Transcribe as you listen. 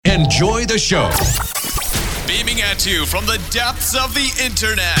Enjoy the show. Beaming at you from the depths of the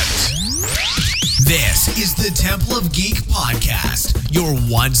internet. This is the Temple of Geek podcast, your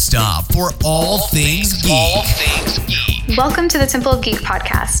one stop for all things geek. Welcome to the Temple of Geek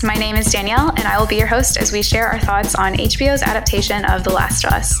podcast. My name is Danielle, and I will be your host as we share our thoughts on HBO's adaptation of The Last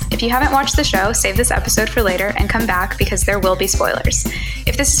of Us. If you haven't watched the show, save this episode for later and come back because there will be spoilers.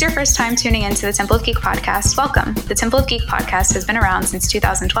 If this is your first time tuning into the Temple of Geek podcast, welcome. The Temple of Geek podcast has been around since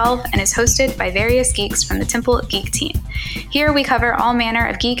 2012 and is hosted by various geeks from the Temple of Geek team. Here we cover all manner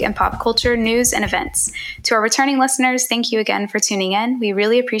of geek and pop culture news and events. To our returning listeners, thank you again for tuning in. We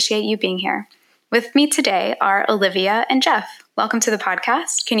really appreciate you being here. With me today are Olivia and Jeff. Welcome to the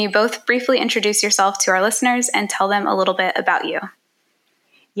podcast. Can you both briefly introduce yourself to our listeners and tell them a little bit about you?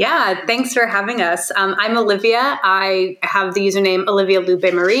 Yeah, thanks for having us. I'm Olivia. I have the username Olivia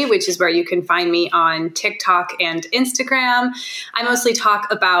Lupe Marie, which is where you can find me on TikTok and Instagram. I mostly talk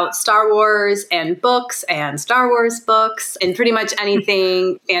about Star Wars and books and Star Wars books and pretty much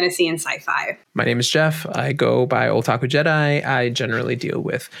anything fantasy and sci-fi. My name is Jeff. I go by Otaku Jedi. I generally deal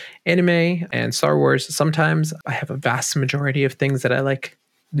with anime and Star Wars. Sometimes I have a vast majority of things that I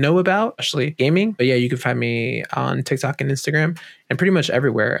know about, especially gaming. But yeah, you can find me on TikTok and Instagram and pretty much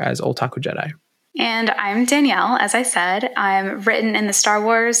everywhere as Otaku Jedi. And I'm Danielle. As I said, I'm written in the Star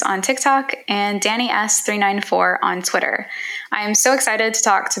Wars on TikTok and Danny S394 on Twitter. I'm so excited to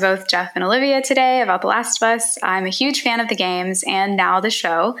talk to both Jeff and Olivia today about The Last of Us. I'm a huge fan of the games and now the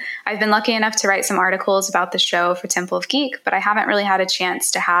show. I've been lucky enough to write some articles about the show for Temple of Geek, but I haven't really had a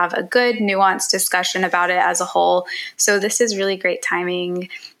chance to have a good, nuanced discussion about it as a whole. So this is really great timing,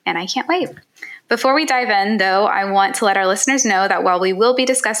 and I can't wait. Before we dive in, though, I want to let our listeners know that while we will be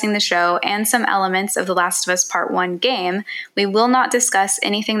discussing the show and some elements of The Last of Us Part 1 game, we will not discuss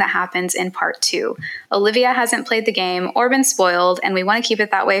anything that happens in Part 2. Olivia hasn't played the game or been spoiled, and we want to keep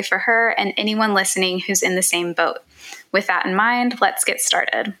it that way for her and anyone listening who's in the same boat. With that in mind, let's get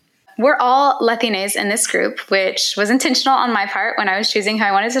started. We're all Latinas in this group, which was intentional on my part when I was choosing who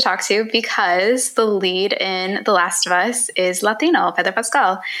I wanted to talk to because the lead in The Last of Us is Latino, Pedro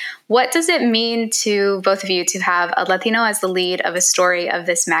Pascal. What does it mean to both of you to have a Latino as the lead of a story of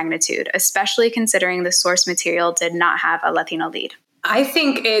this magnitude, especially considering the source material did not have a Latino lead? I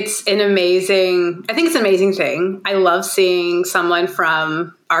think it's an amazing thing. I love seeing someone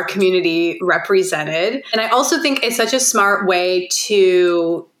from our community represented. And I also think it's such a smart way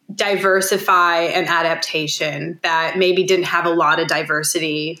to diversify an adaptation that maybe didn't have a lot of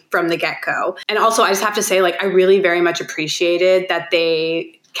diversity from the get-go. And also, I just have to say, I really very much appreciated that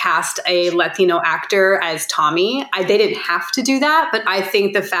they cast a Latino actor as Tommy. They didn't have to do that, but I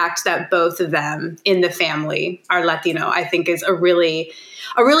think the fact that both of them in the family are Latino, I think is a really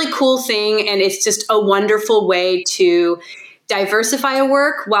cool thing. And it's just a wonderful way to diversify a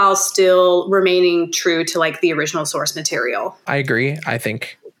work while still remaining true to the original source material. I agree. I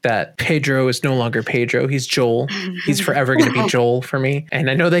think that Pedro is no longer Pedro. He's Joel. He's forever going to be Joel for me. And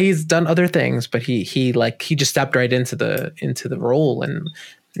I know that he's done other things, but he just stepped right into the role, and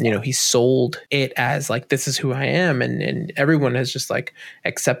he sold it as this is who I am, and everyone has just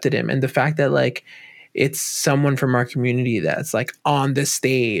accepted him. And the fact that it's someone from our community that's on this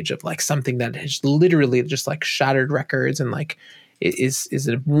stage of something that has literally just shattered records and is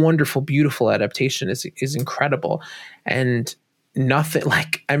a wonderful, beautiful adaptation is incredible. And nothing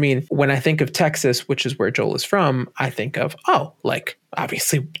when I think of Texas, which is where Joel is from, I think of,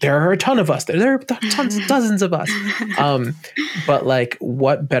 obviously there are a ton of us. There are dozens of us. But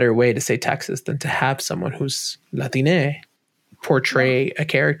what better way to say Texas than to have someone who's Latina portray a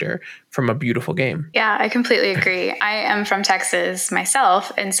character from a beautiful game. Yeah, I completely agree. I am from Texas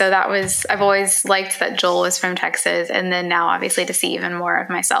myself. And so I've always liked that Joel was from Texas. And then now obviously to see even more of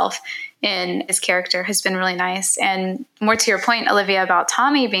myself in his character has been really nice. And more to your point, Olivia, about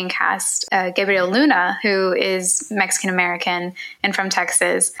Tommy being cast, Gabriel Luna, who is Mexican-American and from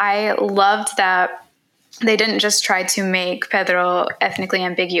Texas. I loved that they didn't just try to make Pedro ethnically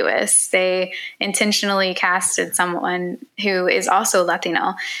ambiguous. They intentionally casted someone who is also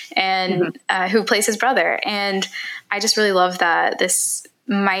Latino and who plays his brother. And I just really love that this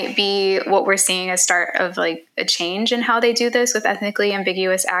might be what we're seeing as start of a change in how they do this with ethnically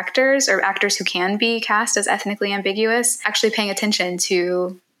ambiguous actors, or actors who can be cast as ethnically ambiguous, actually paying attention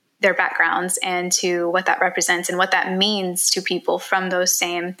to their backgrounds and to what that represents and what that means to people from those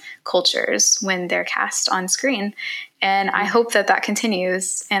same cultures when they're cast on screen. And I hope that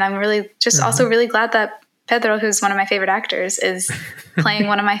continues. And I'm really just also really glad that Pedro, who's one of my favorite actors, is playing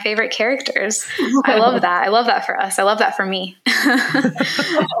one of my favorite characters. I love that. I love that for us. I love that for me.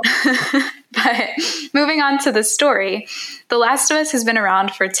 But moving on to the story, The Last of Us has been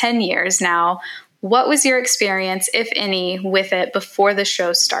around for 10 years now. What was your experience, if any, with it before the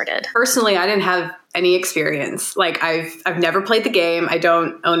show started? Personally, I didn't have any experience. Like I've never played the game. I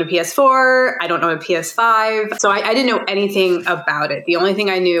don't own a PS4. I don't own a PS5. So I didn't know anything about it. The only thing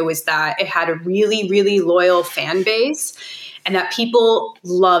I knew was that it had a really, really loyal fan base and that people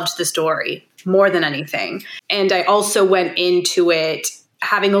loved the story more than anything. And I also went into it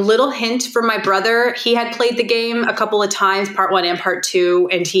having a little hint from my brother. He had played the game a couple of times, part 1 and part 2,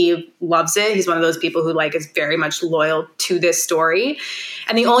 and he loves it. He's one of those people who is very much loyal to this story.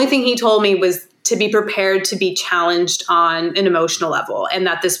 And the only thing he told me was to be prepared to be challenged on an emotional level and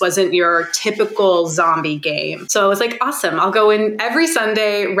that this wasn't your typical zombie game. So I was like, awesome. I'll go in every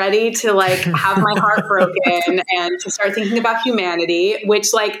Sunday ready to have my heart broken and to start thinking about humanity, which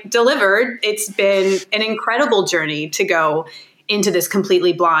delivered. It's been an incredible journey to go into this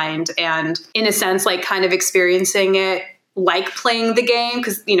completely blind and in a sense, kind of experiencing it like playing the game.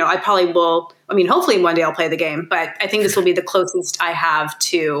 Because, I probably will, hopefully one day I'll play the game, but I think this will be the closest I have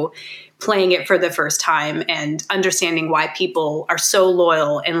to playing it for the first time and understanding why people are so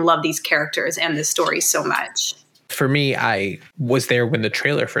loyal and love these characters and this story so much. For me, I was there when the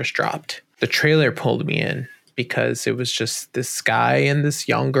trailer first dropped. The trailer pulled me in because it was just this guy and this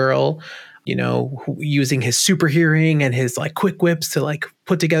young girl, using his super hearing and his quick whips to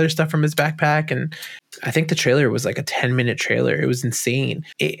put together stuff from his backpack. And I think the trailer was a 10-minute trailer. It was insane.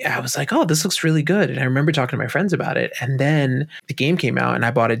 I was like, oh, this looks really good. And I remember talking to my friends about it. And then the game came out and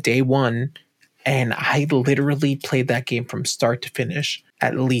I bought it day one. And I literally played that game from start to finish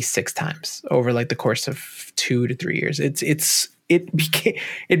at least 6 times over the course of 2 to 3 years.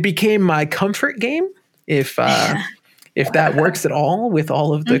 It became my comfort game. If that works at all with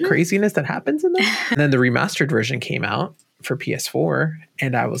all of the craziness that happens in there. And then the remastered version came out for PS4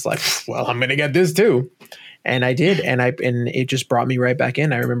 and I was like, well, I'm going to get this too. And I did. And it just brought me right back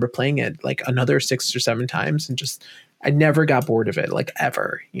in. I remember playing it another 6 or 7 times and I never got bored of it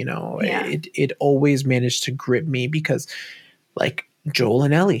ever, It always managed to grip me because Joel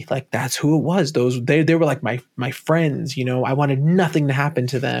and Ellie, that's who it was. They were my friends, I wanted nothing to happen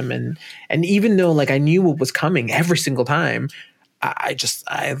to them. And even though I knew what was coming every single time, I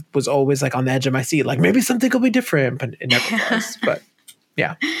was always on the edge of my seat, maybe something will be different, but it never was. But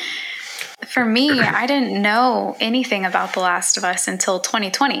yeah. For me, I didn't know anything about The Last of Us until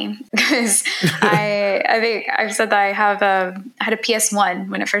 2020 because I think I've said that I had a PS1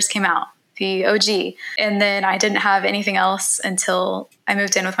 when it first came out, the OG. And then I didn't have anything else until I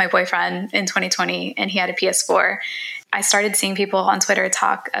moved in with my boyfriend in 2020 and he had a PS4. I started seeing people on Twitter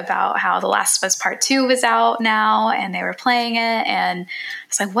talk about how The Last of Us Part 2 was out now and they were playing it. And I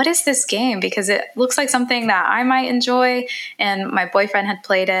was like, what is this game? Because it looks like something that I might enjoy. And my boyfriend had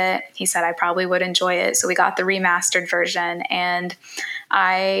played it. He said I probably would enjoy it. So we got the remastered version and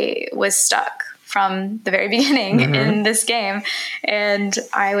I was stuck from the very beginning in this game. And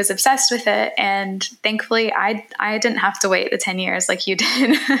I was obsessed with it. And thankfully, I didn't have to wait the 10 years like you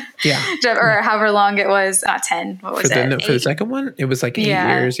did. Yeah. Or however long it was. Not 10. What was it? For the second one? It was 8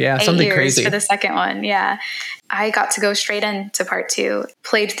 years. Yeah. 8 something years crazy. For the second one. Yeah. I got to go straight into part 2,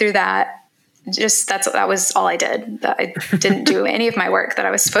 played through that. That was all I did. I didn't do any of my work that I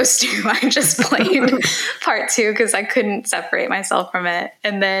was supposed to. I just played part 2 because I couldn't separate myself from it.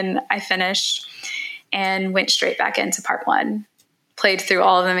 And then I finished and went straight back into part 1, played through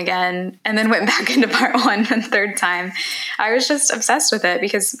all of them again, and then went back into part 1 the third time. I was just obsessed with it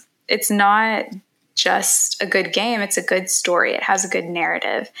because it's not just a good game. It's a good story. It has a good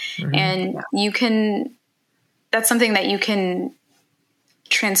narrative. And that's something that you can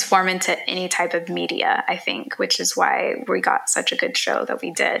transform into any type of media, I think, which is why we got such a good show that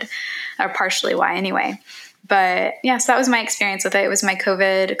we did, or partially why anyway. But yeah, so that was my experience with it. It was my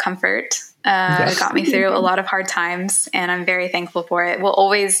COVID comfort. It got me through a lot of hard times and I'm very thankful for it. It will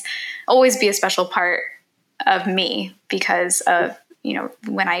always be a special part of me because of,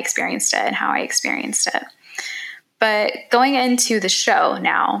 when I experienced it and how I experienced it. But going into the show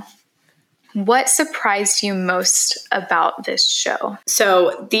now, what surprised you most about this show?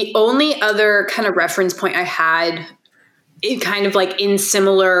 So the only other kind of reference point I had, it kind of in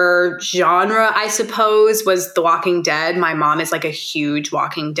similar genre, I suppose, was The Walking Dead. My mom is a huge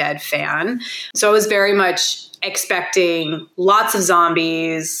Walking Dead fan. So I was very much expecting lots of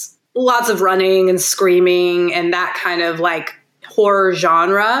zombies, lots of running and screaming and that kind of horror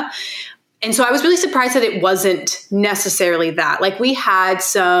genre. And so I was really surprised that it wasn't necessarily that. We had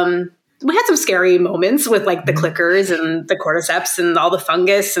some we had some scary moments with like the clickers and the cordyceps and all the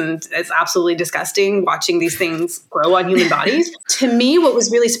fungus, and it's absolutely disgusting watching these things grow on human bodies. To me, what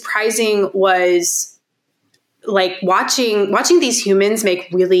was really surprising was like watching these humans make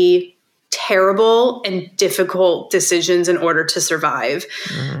really terrible and difficult decisions in order to survive.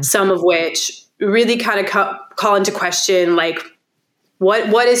 Some of which really kind of call into question, like,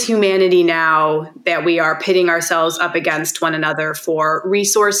 what is humanity now that we are pitting ourselves up against one another for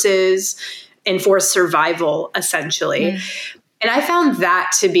resources and for survival, essentially. And I found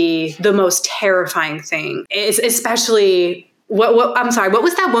that to be the most terrifying thing, especially I'm sorry, what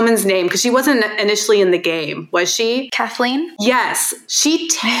was that woman's name? Because she wasn't initially in the game, was she? Kathleen? Yes. She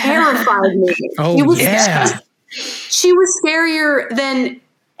terrified me. Oh, yeah. She was scarier than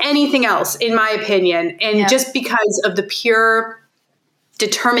anything else, in my opinion. And just because of the pure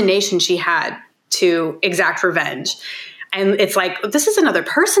determination she had to exact revenge. And it's like, this is another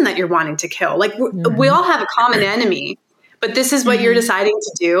person that you're wanting to kill. Like, we all have a common enemy, but this is what you're deciding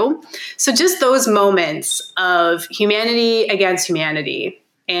to do. So just those moments of humanity against humanity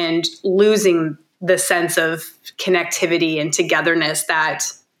and losing the sense of connectivity and togetherness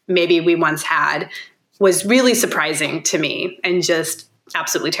that maybe we once had was really surprising to me and just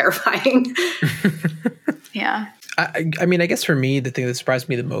absolutely terrifying. Yeah. I mean, I guess for me, the thing that surprised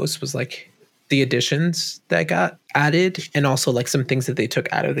me the most was like the additions that got added and also like some things that they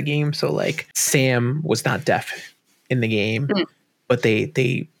took out of the game. So like Sam was not deaf in the game, but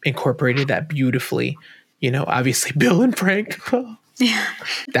they incorporated that beautifully. You know, obviously Bill and Frank. I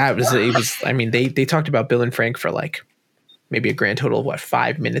mean, they talked about Bill and Frank for like maybe a grand total of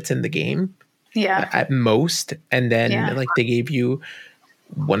 5 minutes in the game. Yeah. At most. And then like they gave you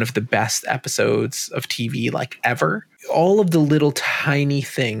one of the best episodes of TV like ever. All of the little tiny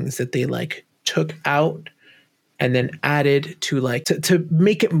things that they like took out and then added to like to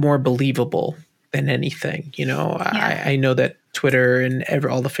make it more believable than anything, you know. I know that Twitter and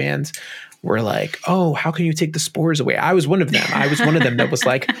all the fans were like, oh, how can you take the spores away? I was one of them. I was one of them that was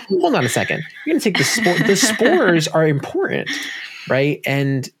like, hold on a second. You're going to take the spores. The spores are important, right?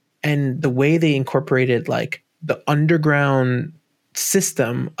 And the way they incorporated like the underground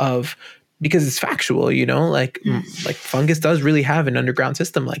system of, because it's factual, you know, like fungus does really have an underground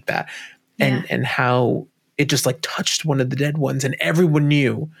system like that. And how it just like touched one of the dead ones and everyone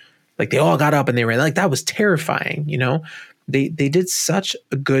knew, like they all got up and they were like, that was terrifying. You know, they did such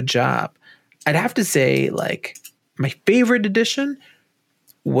a good job. I'd have to say like my favorite addition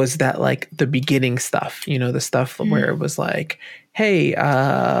was that like the beginning stuff, you know, the stuff where it was like, hey,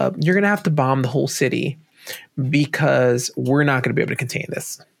 you're going to have to bomb the whole city because we're not going to be able to contain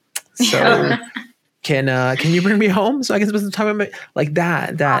this. So can you bring me home so I can spend some time with me? Like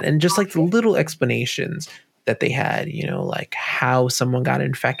that, and just like the little explanations that they had, you know, like how someone got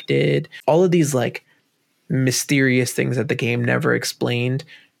infected, all of these like mysterious things that the game never explained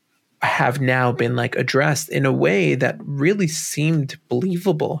have now been like addressed in a way that really seemed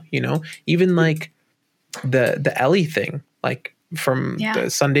believable, you know, even like the Ellie thing, like from the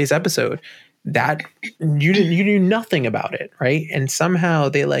Sunday's episode, that you knew nothing about it, right? And somehow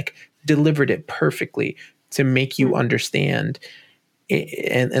they like delivered it perfectly to make you understand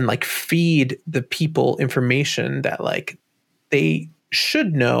and like feed the people information that like they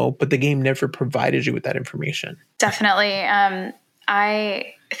should know, but the game never provided you with that information. Definitely.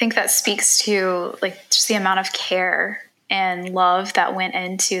 I think that speaks to like just the amount of care and love that went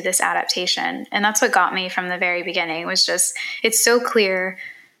into this adaptation. And that's what got me from the very beginning, was just, it's so clear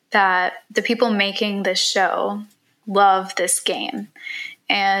that the people making this show love this game.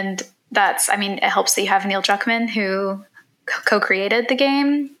 And that's, I mean, it helps that you have Neil Druckmann, who co-created the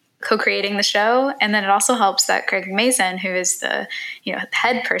game, co-creating the show. And then it also helps that Craig Mazin, who is the, you know,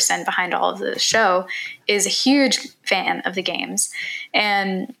 head person behind all of the show, is a huge fan of the games.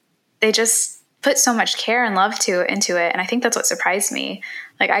 And they just put so much care and love into it. And I think that's what surprised me.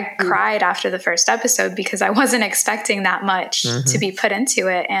 Like I cried after the first episode because I wasn't expecting that much to be put into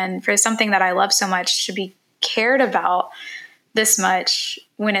it. And for something that I love so much to be cared about this much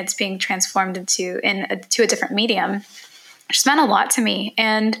when it's being transformed to a different medium, just meant a lot to me.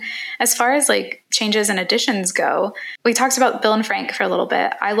 And as far as like changes and additions go, we talked about Bill and Frank for a little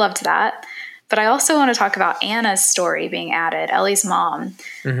bit. I loved that. But I also want to talk about Anna's story being added, Ellie's mom,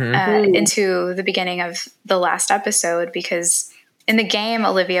 into the beginning of the last episode, because in the game,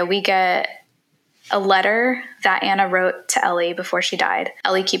 Olivia, we get a letter that Anna wrote to Ellie before she died.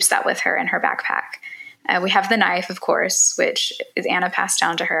 Ellie keeps that with her in her backpack. We have the knife, of course, which is Anna passed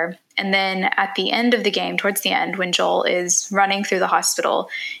down to her. And then at the end of the game, towards the end, when Joel is running through the hospital,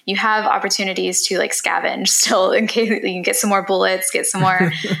 you have opportunities to like scavenge still in case you can get some more bullets, get some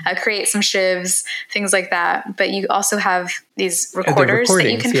more, create some shivs, things like that. But you also have these recorders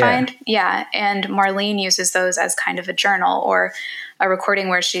that you can find. Yeah. And Marlene uses those as kind of a journal or a recording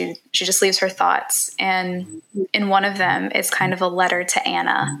where she just leaves her thoughts. And in one of them, it's kind of a letter to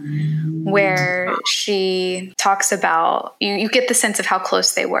Anna where she talks about, you get the sense of how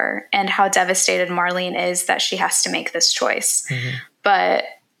close they were and how devastated Marlene is that she has to make this choice. Mm-hmm. But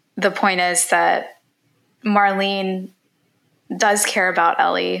the point is that Marlene does care about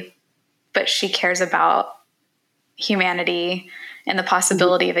Ellie, but she cares about humanity and the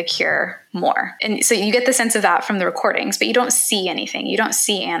possibility of a cure more. And so you get the sense of that from the recordings, but you don't see anything. You don't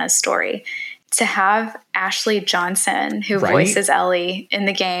see Anna's story. To have Ashley Johnson, who voices Ellie in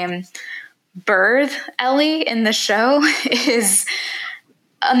the game, birth Ellie in the show is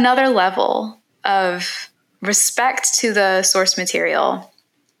another level of respect to the source material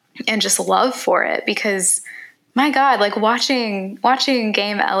and just love for it, because my God, like watching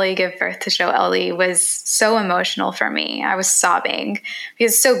Game Ellie give birth to show Ellie was so emotional for me. I was sobbing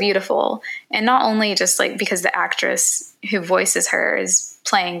because it's so beautiful. And not only just like because the actress who voices her is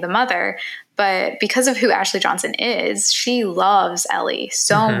playing the mother, but because of who Ashley Johnson is, she loves Ellie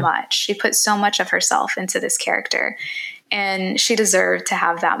so much. She put so much of herself into this character, and she deserved to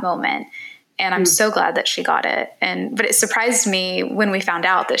have that moment. And I'm so glad that she got it. But it surprised me when we found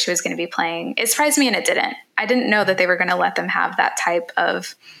out that she was going to be playing. It surprised me and it didn't. I didn't know that they were going to let them have that type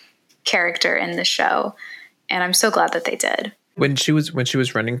of character in the show. And I'm so glad that they did. When she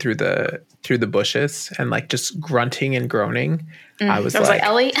was running through the bushes and like just grunting and groaning, I was like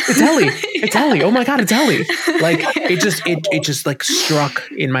Ellie, it's Ellie, it's Ellie. Oh my God, it's Ellie. Like it just like struck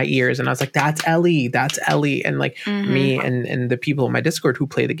in my ears, and I was like, that's Ellie. And like me and the people in my Discord who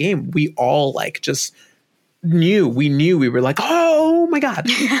play the game, we all like just knew. We were like, oh my God.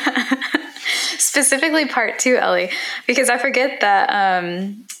 Specifically part 2 Ellie, because I forget that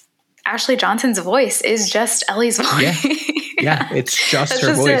Ashley Johnson's voice is just Ellie's voice. Yeah, it's just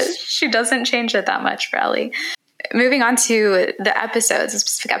her voice. She doesn't change it that much for Ellie. Moving on to the episodes, the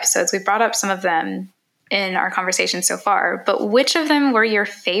specific episodes, we brought up some of them in our conversation so far, but which of them were your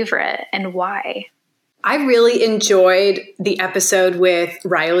favorite and why? I really enjoyed the episode with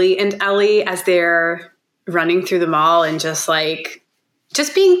Riley and Ellie as they're running through the mall and just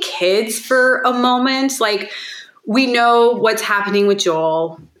being kids for a moment. Like, we know what's happening with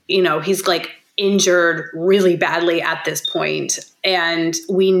Joel. You know, he's like injured really badly at this point. And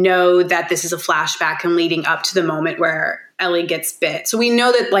we know that this is a flashback and leading up to the moment where Ellie gets bit. So we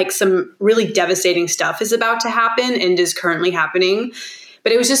know that like some really devastating stuff is about to happen and is currently happening.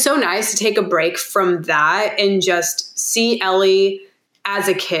 But it was just so nice to take a break from that and just see Ellie as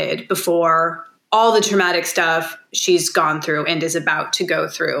a kid before all the traumatic stuff she's gone through and is about to go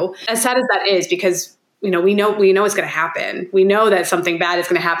through. As sad as that is, because we know it's going to happen. We know that something bad is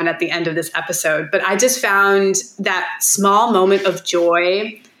going to happen at the end of this episode. But I just found that small moment of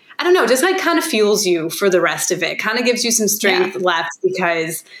joy, I don't know, just like kind of fuels you for the rest of it. Kind of gives you some strength left,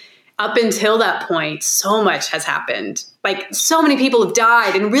 because up until that point, so much has happened. Like, so many people have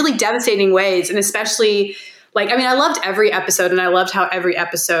died in really devastating ways. And especially, I loved every episode, and I loved how every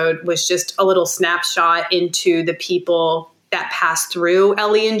episode was just a little snapshot into the people that passed through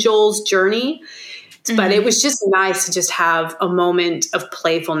Ellie and Joel's journey. But it was just nice to just have a moment of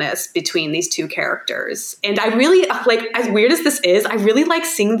playfulness between these two characters. And I really, as weird as this is, I really like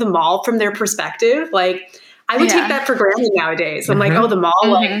seeing them all from their perspective. Like, I would take that for granted nowadays. I'm like, oh, the mall,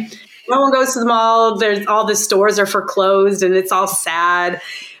 no one goes to the mall. There's all the stores are foreclosed and it's all sad.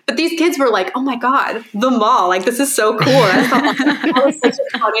 But these kids were like, oh my God, the mall. Like, this is so cool. I thought that was such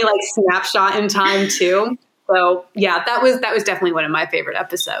a funny, snapshot in time too. So yeah, that was definitely one of my favorite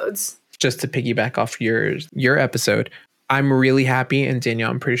episodes. Just to piggyback off your episode, I'm really happy, and Danielle,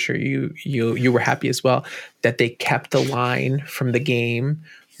 I'm pretty sure you were happy as well, that they kept the line from the game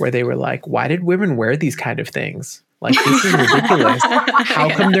where they were like, why did women wear these kind of things? Like, this is ridiculous. How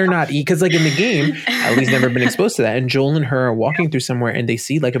come they're not because like in the game, Ellie's never been exposed to that. And Joel and her are walking through somewhere and they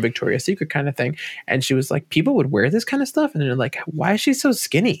see like a Victoria's Secret kind of thing. And she was like, people would wear this kind of stuff. And they're like, why is she so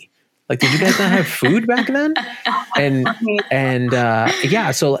skinny? Like, did you guys not have food back then? And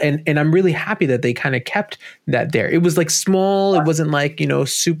I'm really happy that they kind of kept that there. It was like small. It wasn't like,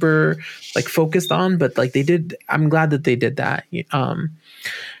 super like focused on, but like they did. I'm glad that they did that.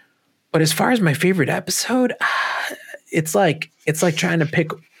 But as far as my favorite episode, it's like trying to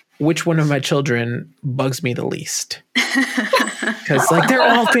pick which one of my children bugs me the least. Because like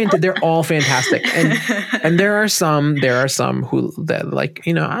they're all fantastic, and there are some who that like,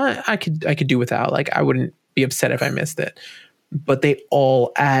 you know, I could do without. Like I wouldn't be upset if I missed it, but they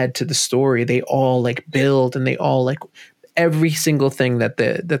all add to the story. They all like build, and they all like every single thing that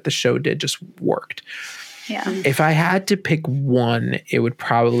the show did just worked. Yeah. If I had to pick one, it would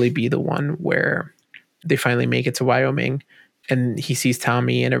probably be the one where they finally make it to Wyoming and he sees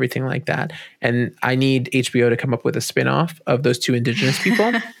Tommy and everything like that. And I need HBO to come up with a spinoff of those two indigenous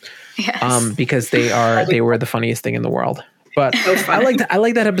people. Yes. Because they were the funniest thing in the world. But I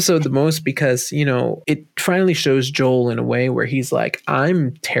like that episode the most because, you know, it finally shows Joel in a way where he's like,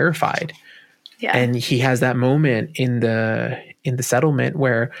 I'm terrified. Yeah. And he has that moment in the settlement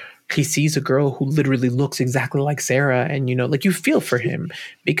where he sees a girl who literally looks exactly like Sarah. And, you know, like you feel for him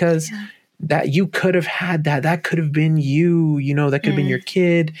because that you could have had that could have been you, you know, that could have been your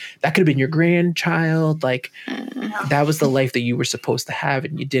kid. That could have been your grandchild. Like that was the life that you were supposed to have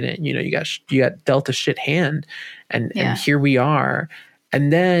and you didn't. You know, you got dealt a shit hand and here we are.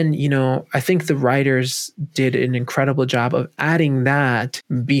 And then, you know, I think the writers did an incredible job of adding that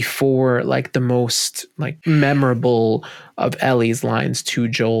before like the most like memorable of Ellie's lines to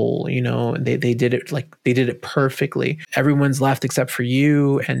Joel. You know, they did it perfectly. Everyone's left except for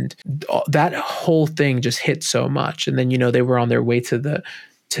you. And that whole thing just hit so much. And then, you know, they were on their way to the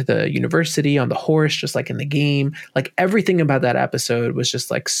university on the horse, just like in the game. Like everything about that episode was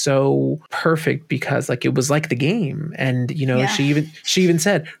just like so perfect because like it was like the game. And you know, she even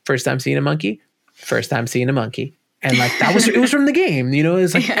said, first time seeing a monkey. And like it was from the game, you know, it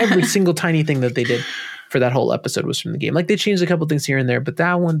was like every single tiny thing that they did for that whole episode was from the game. Like they changed a couple things here and there, but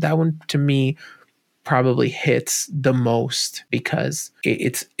that one to me probably hits the most because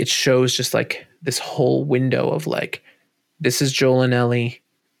it shows just like this whole window of like, this is Joel and Ellie.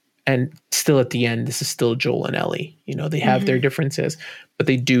 And still at the end, this is still Joel and Ellie. You know, they have their differences, but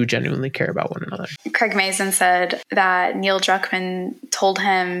they do genuinely care about one another. Craig Mazin said that Neil Druckmann told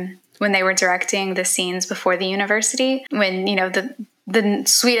him when they were directing the scenes before the university, when, you know, the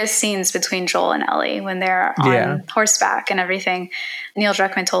sweetest scenes between Joel and Ellie, when they're on horseback and everything, Neil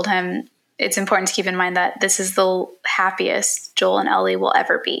Druckmann told him, it's important to keep in mind that this is the happiest Joel and Ellie will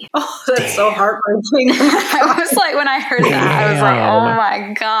ever be. Oh, that's so heartbreaking. I was like, when I heard that, I was like, oh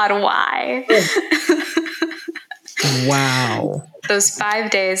my God, why? Wow. Those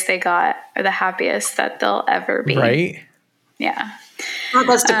 5 days they got are the happiest that they'll ever be. Right? Yeah. Oh,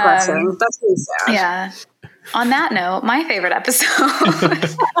 that's depressing. That's really sad. Yeah. On that note, my favorite episode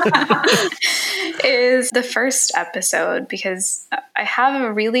is the first episode because I have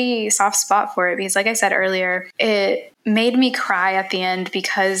a really soft spot for it because, like I said earlier, it made me cry at the end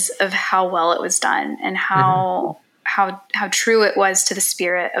because of how well it was done and how true it was to the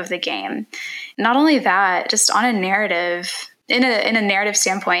spirit of the game. Not only that, just on a narrative, in a narrative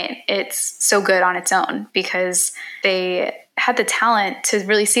standpoint, it's so good on its own because they had the talent to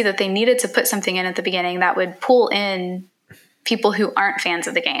really see that they needed to put something in at the beginning that would pull in people who aren't fans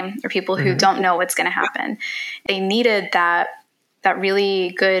of the game or people who don't know what's going to happen. They needed that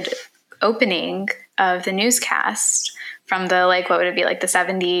really good opening of the newscast from the, like, what would it be, like the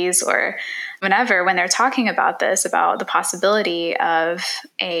 70s or whenever, when they're talking about this, about the possibility of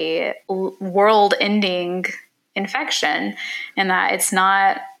a world-ending infection and that it's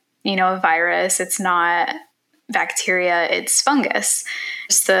not, you know, a virus, it's not bacteria, it's fungus.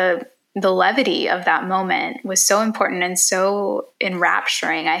 Just the levity of that moment was so important and so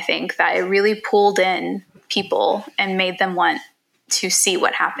enrapturing, I think, that it really pulled in people and made them want to see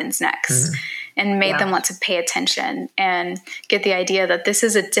what happens next and made them want to pay attention and get the idea that this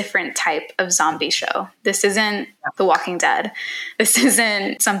is a different type of zombie show. This isn't The Walking Dead. This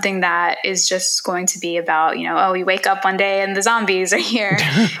isn't something that is just going to be about, you know, oh, you wake up one day and the zombies are here.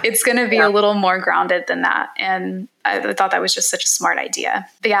 It's going to be a little more grounded than that. And I thought that was just such a smart idea.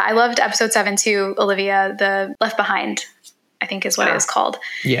 But yeah, I loved episode 7 too, Olivia, the Left Behind, I think is what it was called.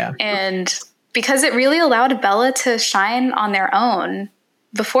 Yeah. And because it really allowed Bella to shine on their own.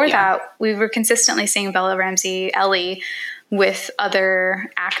 Before that, we were consistently seeing Bella Ramsey, Ellie, with other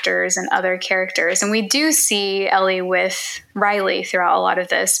actors and other characters. And we do see Ellie with Riley throughout a lot of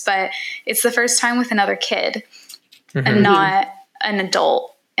this, but it's the first time with another kid and not an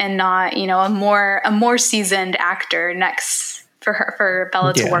adult and not, you know, a more seasoned actor next for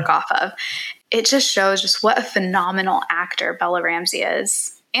Bella to work off of. It just shows just what a phenomenal actor Bella Ramsey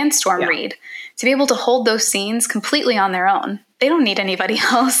is, and Storm Reed, to be able to hold those scenes completely on their own. They don't need anybody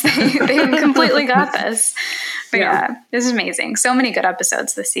else. They completely got this. But yeah, this is amazing. So many good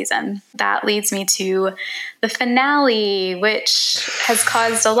episodes this season. That leads me to the finale, which has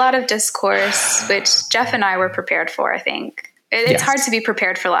caused a lot of discourse, which Jeff and I were prepared for, I think. It's hard to be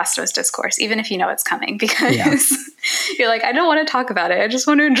prepared for Last of Us discourse, even if you know it's coming, because you're like, I don't want to talk about it. I just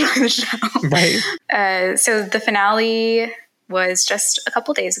want to enjoy the show. Right. So the finale was just a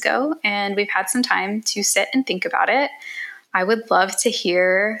couple days ago, and we've had some time to sit and think about it. I would love to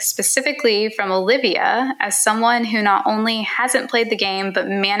hear specifically from Olivia, as someone who not only hasn't played the game, but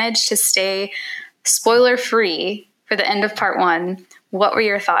managed to stay spoiler-free for the end of part 1. What were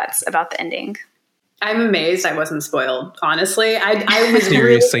your thoughts about the ending? I'm amazed I wasn't spoiled, honestly. I was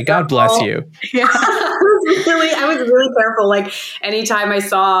seriously, really God bless you. Yeah. I was really careful. Like, anytime I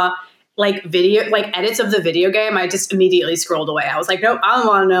saw like edits of the video game, I just immediately scrolled away. I was like, nope, I don't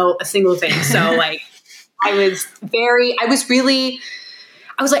want to know a single thing. So like, I was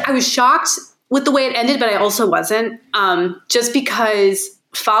shocked with the way it ended, but I also wasn't, just because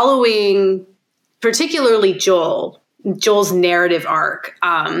following particularly Joel's narrative arc,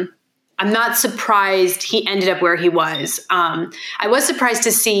 I'm not surprised he ended up where he was. I was surprised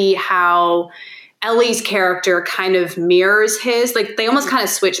to see how Ellie's character kind of mirrors his. Like, they almost kind of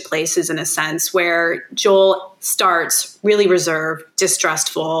switch places in a sense, where Joel starts really reserved,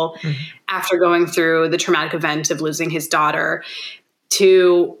 distrustful after going through the traumatic event of losing his daughter,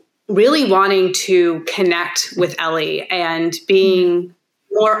 to really wanting to connect with Ellie and being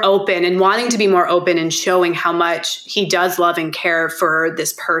more open and wanting to be more open and showing how much he does love and care for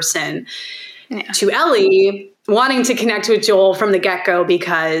this person. To Ellie wanting to connect with Joel from the get-go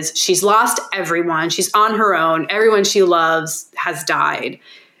because she's lost everyone. She's on her own. Everyone she loves has died.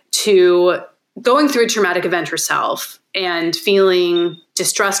 To going through a traumatic event herself and feeling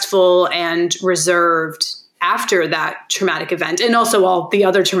distrustful and reserved after that traumatic event, and also all the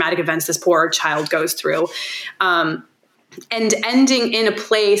other traumatic events this poor child goes through. And ending in a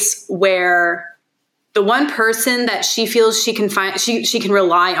place where the one person that she feels she can find, she can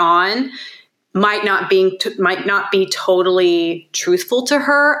rely on, might not be totally truthful to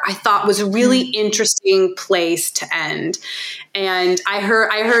her, I thought was a really interesting place to end. And I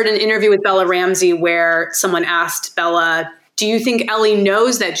heard an interview with Bella Ramsey where someone asked Bella, do you think Ellie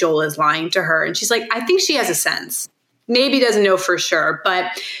knows that Joel is lying to her? And she's like, I think she has a sense. Maybe doesn't know for sure,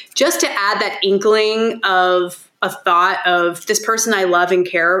 but just to add that inkling of a thought of this person I love and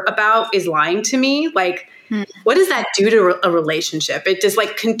care about is lying to me. Like, what does that do to a relationship? It just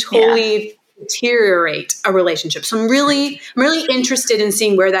like can totally deteriorate a relationship. So I'm really interested in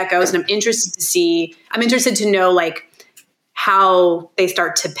seeing where that goes. And I'm interested to know like how they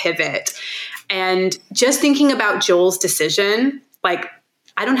start to pivot. And just thinking about Joel's decision, like,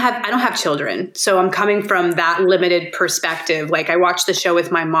 I don't have children. So I'm coming from that limited perspective. Like, I watched the show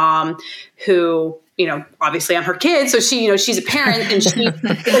with my mom, who, you know, obviously I'm her kid. So she, you know, she's a parent, and she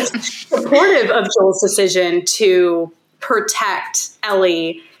was supportive of Joel's decision to protect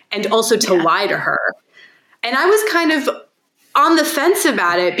Ellie and also to lie to her. And I was kind of on the fence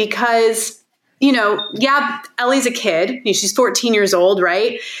about it because, you know, Ellie's a kid. You know, she's 14 years old,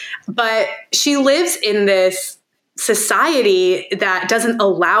 right? But she lives in this society that doesn't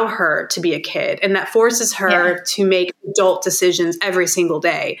allow her to be a kid and that forces her to make adult decisions every single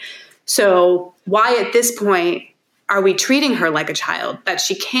day. So why at this point are we treating her like a child, that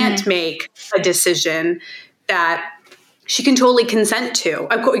she can't make a decision that she can totally consent to?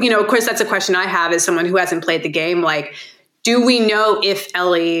 Of course, that's a question I have as someone who hasn't played the game. Like, do we know if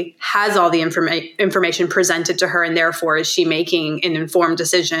Ellie has all the information presented to her, and therefore is she making an informed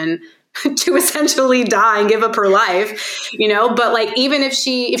decision to essentially die and give up her life? You know, but like, even if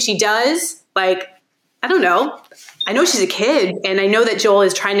she does, like, I don't know. I know she's a kid, and I know that Joel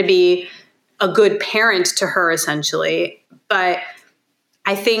is trying to be a good parent to her, essentially. But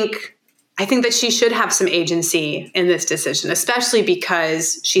I think that she should have some agency in this decision, especially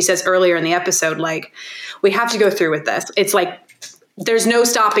because she says earlier in the episode, like, we have to go through with this. It's like, there's no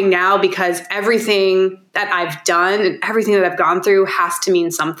stopping now, because everything that I've done and everything that I've gone through has to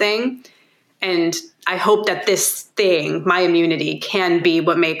mean something. And I hope that this thing, my immunity, can be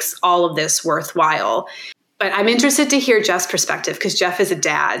what makes all of this worthwhile. But I'm interested to hear Jeff's perspective, because Jeff is a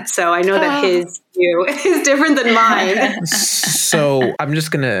dad. So I know that his view is different than mine. So I'm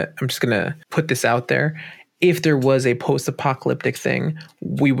just gonna put this out there. If there was a post-apocalyptic thing,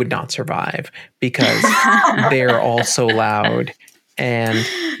 we would not survive, because they're all so loud, and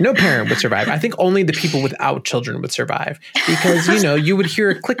no parent would survive. I think only the people without children would survive, because, you know, you would hear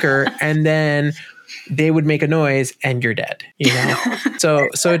a clicker and then they would make a noise and you're dead, you know? So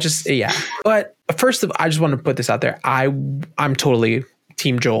it just, yeah. But first of all, I just want to put this out there. I'm totally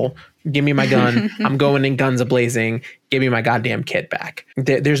Team Joel Give me my gun. I'm going in guns a-blazing. Give me my goddamn kid back.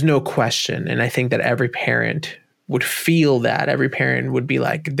 There's no question. And I think that every parent would feel that. Every parent would be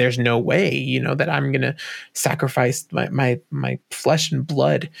like, there's no way, that I'm going to sacrifice my flesh and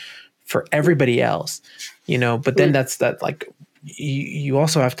blood for everybody else, but then that's that, like, you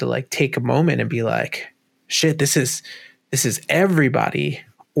also have to like take a moment and be like, shit, this is everybody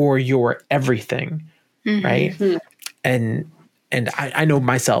or your everything. Right. And I know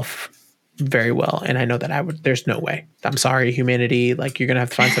myself very well. And I know that there's no way. I'm sorry, humanity. Like, you're going to have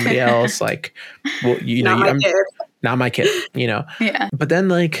to find somebody else. Like, well, not my kid, Yeah. But then,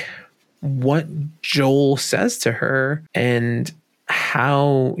 like, what Joel says to her and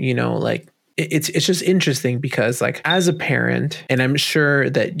how, like, it's just interesting because, like, as a parent, and I'm sure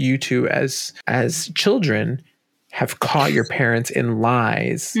that you two as children have caught your parents in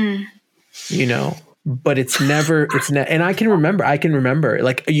lies, but and I can remember,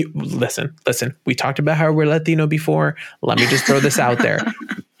 like, listen, we talked about how we're Latino before. Let me just throw this out there.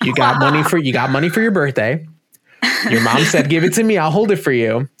 You got money for your birthday. Your mom said, give it to me, I'll hold it for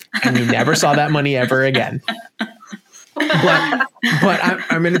you. And you never saw that money ever again. But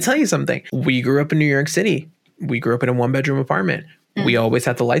I'm going to tell you something. We grew up in New York City. We grew up in a 1-bedroom apartment. We always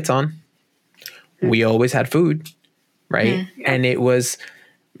had the lights on. We always had food, right? And it was,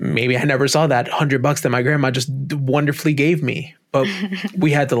 maybe I never saw that $100 that my grandma just wonderfully gave me, but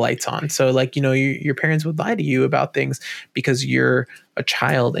we had the lights on. So, like, your parents would lie to you about things because you're a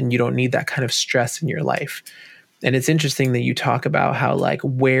child and you don't need that kind of stress in your life. And it's interesting that you talk about how, like,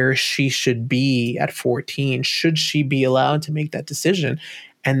 where she should be at 14, should she be allowed to make that decision?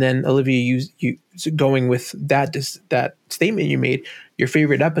 And then, Olivia, you going with that statement you made, your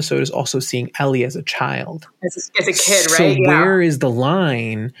favorite episode is also seeing Ellie as a child. As a kid, right? So where is the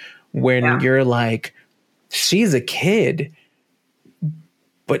line when you're like, she's a kid,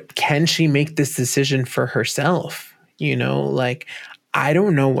 but can she make this decision for herself? Like, I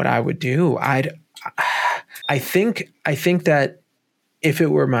don't know what I would do. I think that if it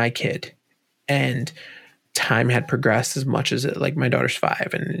were my kid and time had progressed as much as like my daughter's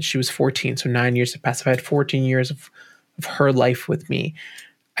 5 and she was 14, so 9 years have passed. If I had 14 years of her life with me,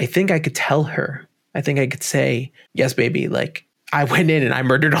 I think I could tell her. I think I could say, yes, baby, like, I went in and I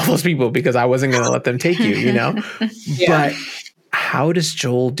murdered all those people because I wasn't going to let them take you, But how does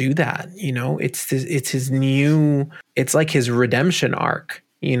Joel do that? It's like his redemption arc,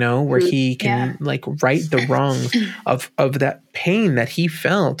 where he can like right the wrongs of that pain that he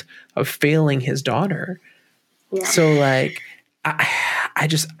felt of failing his daughter. Yeah. So, like, I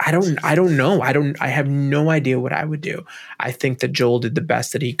don't know. I have no idea what I would do. I think that Joel did the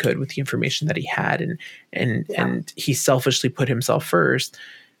best that he could with the information that he had, and he selfishly put himself first.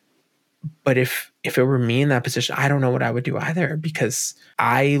 But if it were me in that position, I don't know what I would do either, because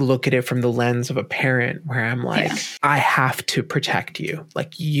I look at it from the lens of a parent where I'm like, I have to protect you.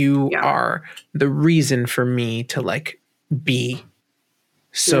 Like, you are the reason for me to, like, be.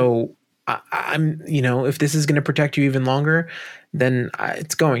 So I'm, if this is going to protect you even longer, then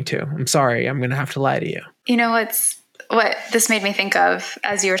it's going to. I'm sorry. I'm going to have to lie to you. What this made me think of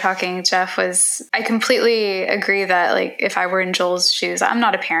as you were talking, Jeff, was I completely agree that, like, if I were in Joel's shoes, I'm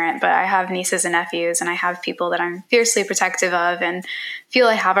not a parent, but I have nieces and nephews and I have people that I'm fiercely protective of and feel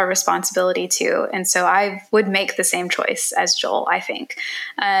I have a responsibility to. And so I would make the same choice as Joel, I think.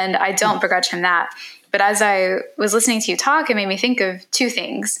 And I don't begrudge him that. But as I was listening to you talk, it made me think of 2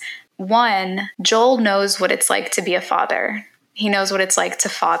 things. One, Joel knows what it's like to be a father. He knows what it's like to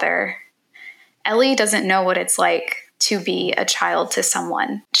father. Ellie doesn't know what it's like to be a child to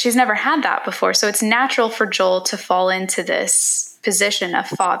someone. She's never had that before. So it's natural for Joel to fall into this position of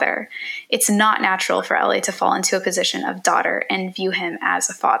father. It's not natural for Ellie to fall into a position of daughter and view him as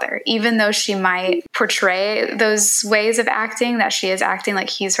a father, even though she might portray those ways of acting, that she is acting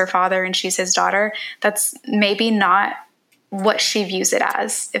like he's her father and she's his daughter. That's maybe not what she views it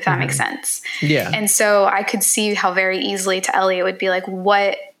as, if that makes sense. Yeah. And so I could see how very easily to Ellie it would be like,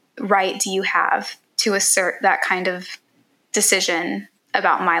 what right do you have to assert that kind of decision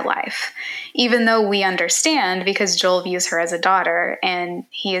about my life? Even though we understand, because Joel views her as a daughter and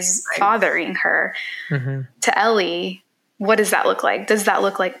he is fathering her, to Ellie, what does that look like? Does that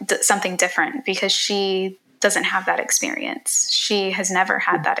look like something different? Because she doesn't have that experience. She has never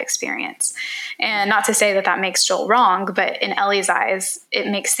had that experience. And not to say that that makes Joel wrong, but in Ellie's eyes, it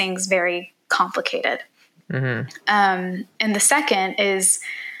makes things very complicated. And the second is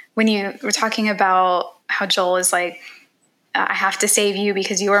when you were talking about how Joel is like, I have to save you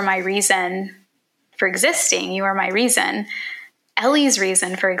because you are my reason for existing. You are my reason. Ellie's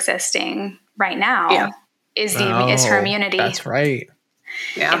reason for existing right now is her immunity. That's right.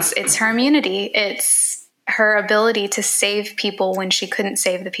 Yeah. It's her immunity. It's her ability to save people when she couldn't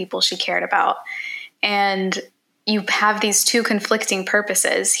save the people she cared about. And you have these two conflicting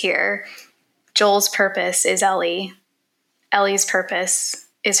purposes here. Joel's purpose is Ellie. Ellie's purpose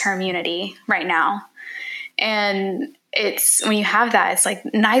is her immunity right now. And it's when you have that, it's like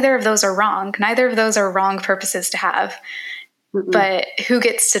neither of those are wrong. Neither of those are wrong purposes to have. Mm-hmm. But who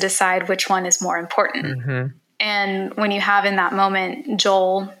gets to decide which one is more important? Mm-hmm. And when you have in that moment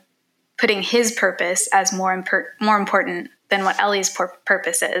Joel putting his purpose as more important than what Ellie's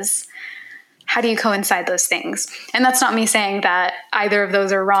purpose is, how do you coincide those things? And that's not me saying that either of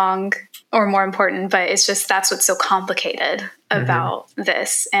those are wrong or more important, but it's just that's what's so complicated about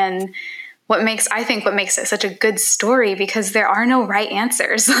this. And what makes it such a good story, because there are no right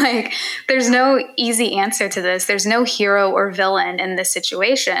answers. Like, there's no easy answer to this. There's no hero or villain in this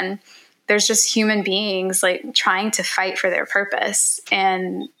situation. There's just human beings like trying to fight for their purpose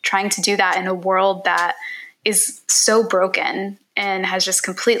and trying to do that in a world that is so broken and has just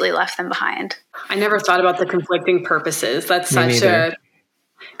completely left them behind. I never thought about the conflicting purposes. That's such a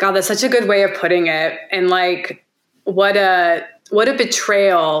good way of putting it. And like, what a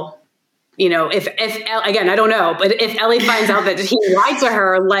betrayal. You know, if again, I don't know, but if Ellie finds out that he lied to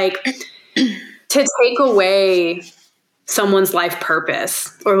her, like, to take away someone's life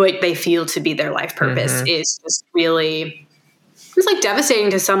purpose, or what they feel to be their life purpose, is just really, it's like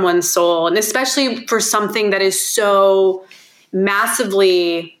devastating to someone's soul. And especially for something that is so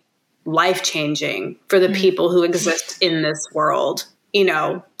massively life-changing for the people who exist in this world, you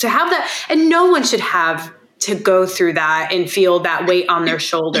know, to have that. And no one should have to go through that and feel that weight on their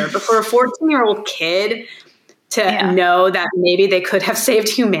shoulder. But for a 14-year-old kid to know that maybe they could have saved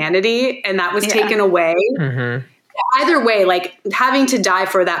humanity and that was taken away. Either way, like, having to die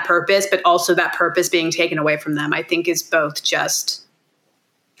for that purpose, but also that purpose being taken away from them, I think is both just,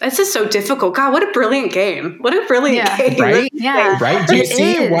 it's just so difficult. God, what a brilliant game. What a brilliant game. Right? Yeah. Right? Do you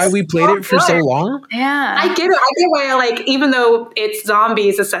see why we played it for so long? Yeah. I get it. I get why, like, even though it's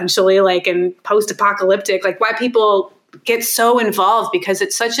zombies essentially, like, and post-apocalyptic, like, why people get so involved, because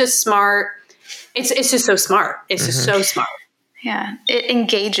it's such a smart, it's just so smart. It's just so smart. Yeah. It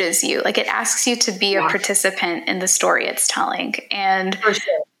engages you. Like, it asks you to be a participant in the story it's telling. And for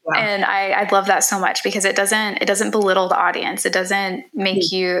sure. And I love that so much, because it doesn't belittle the audience. It doesn't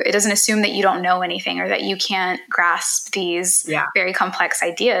make it doesn't assume that you don't know anything or that you can't grasp these very complex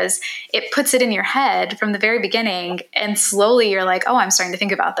ideas. It puts it in your head from the very beginning, and slowly you're like, oh, I'm starting to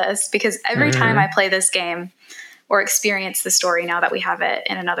think about this, because every time I play this game or experience the story, now that we have it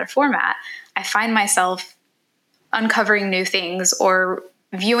in another format, I find myself uncovering new things or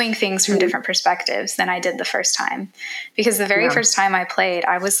viewing things from different perspectives than I did the first time. Because the very first time I played,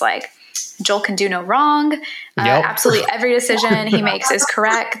 I was like, Joel can do no wrong. Absolutely every decision he makes is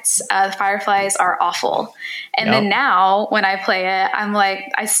correct. The Fireflies are awful. And then now when I play it, I'm like,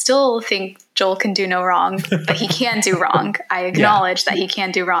 I still think Joel can do no wrong, but he can do wrong. I acknowledge that he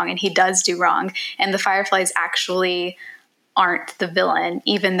can do wrong, and he does do wrong. And the Fireflies actually aren't the villain,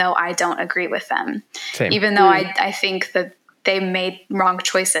 even though I don't agree with them. Same. Even though I think that they made wrong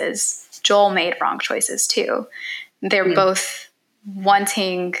choices. Joel made wrong choices too. They're both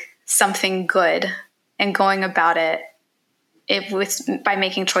wanting something good and going about it by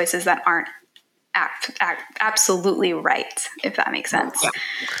making choices that aren't absolutely right, if that makes sense.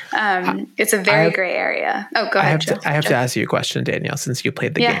 It's a very gray area. Oh, go ahead, Joe. I have to ask you a question, Danielle, since you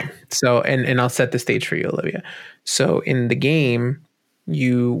played the game. So, and I'll set the stage for you, Olivia. So in the game,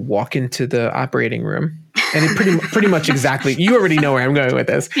 you walk into the operating room, and it pretty much exactly, you already know where I'm going with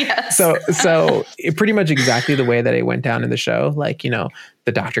this. Yes. So it pretty much exactly the way that it went down in the show. Like, you know,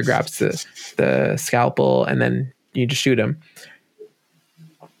 the doctor grabs the scalpel and then you just shoot him.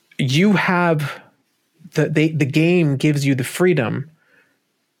 You have the game gives you the freedom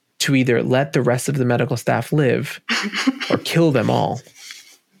to either let the rest of the medical staff live or kill them all.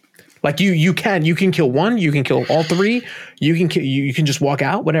 Like you can kill one, you can kill all three, you can just walk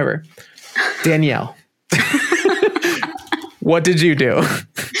out, whatever. Danielle, what did you do?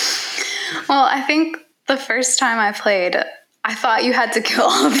 Well, I think the first time I played, I thought you had to kill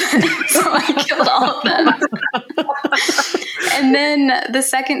all of them, so I killed all of them. And then the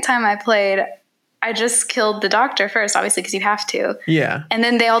second time I played, I just killed the doctor first, obviously, because you have to. Yeah. And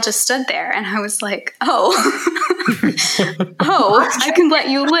then they all just stood there, and I was like, oh, I can let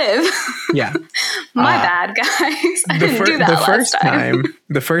you live. Yeah. My bad, guys. I didn't do that last time.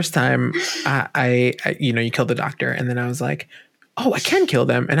 The first time I you killed the doctor, and then I was like, oh, I can kill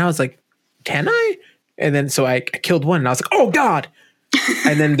them. And I was like, can I? And then so I killed one, and I was like, oh God.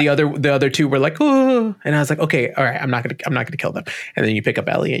 And then the other two were like, oh, and I was like, okay, all right, I'm not gonna kill them. And then you pick up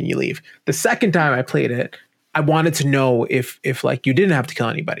Ellie and you leave. The second time I played it, I wanted to know if like you didn't have to kill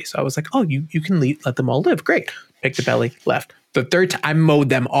anybody. So I was like, oh, you can let them all live. Great. Picked up Ellie, left. The third time I mowed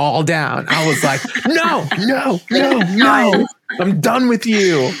them all down. I was like, no. I'm done with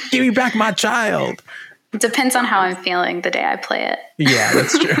you. Give me back my child. It depends on how I'm feeling the day I play it. Yeah,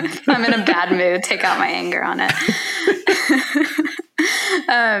 that's true. If I'm in a bad mood, take out my anger on it.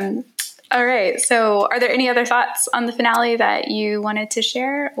 All right. So are there any other thoughts on the finale that you wanted to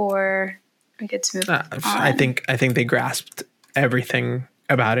share, or we good to move on? I think they grasped everything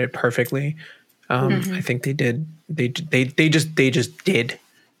about it perfectly. I think they did. They just did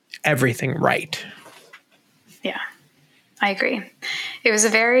everything right. Yeah, I agree. It was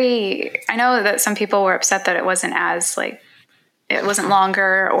I know that some people were upset that it wasn't as it wasn't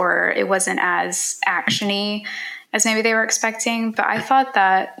longer or it wasn't as actiony as maybe they were expecting. But I thought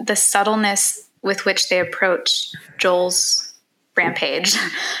that the subtleness with which they approached Joel's rampage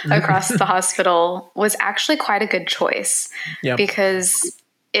across the hospital was actually quite a good choice. Yep. Because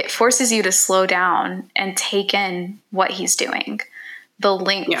it forces you to slow down and take in what he's doing, the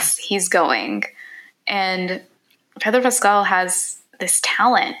lengths he's going. And Pedro Pascal has this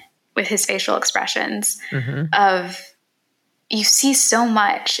talent with his facial expressions of, you see so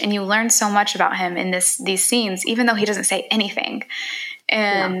much and you learn so much about him in these scenes, even though he doesn't say anything.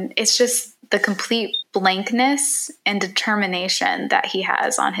 And it's just the complete blankness and determination that he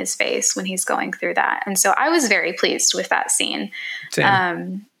has on his face when he's going through that. And so I was very pleased with that scene.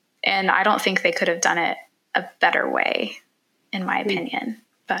 Same. And I don't think they could have done it a better way, in my opinion.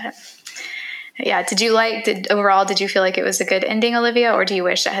 But yeah, did you feel like it was a good ending, Olivia, or do you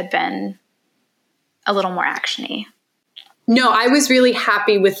wish it had been a little more actiony? No, I was really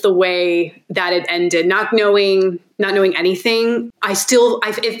happy with the way that it ended. Not knowing anything,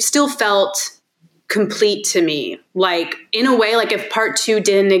 it still felt complete to me. Like, in a way, like if part 2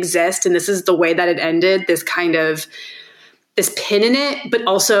 didn't exist and this is the way that it ended, this pin in it, but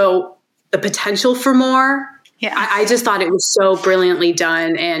also the potential for more. Yeah. I just thought it was so brilliantly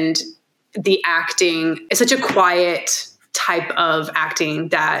done. And the acting is such a quiet type of acting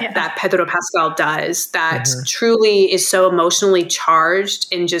that Pedro Pascal does that truly is so emotionally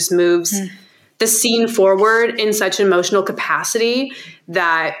charged and just moves the scene forward in such an emotional capacity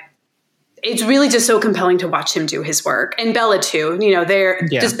that it's really just so compelling to watch him do his work. And Bella too, they're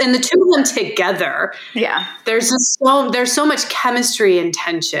just, and the two of them together. Yeah. There's so much chemistry and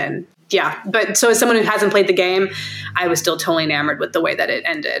tension. Yeah. But so as someone who hasn't played the game, I was still totally enamored with the way that it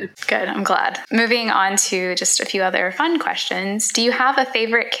ended. Good. I'm glad. Moving on to just a few other fun questions. Do you have a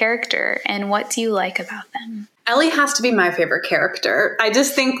favorite character and what do you like about them? Ellie has to be my favorite character. I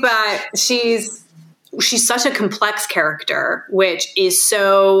just think that she's such a complex character, which is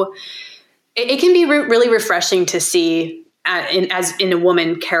so... It can be really refreshing to see in a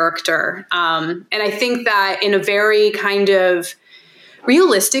woman character. And I think that in a very kind of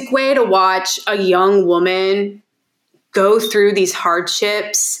realistic way to watch a young woman go through these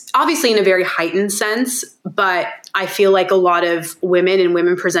hardships, obviously in a very heightened sense, but I feel like a lot of women and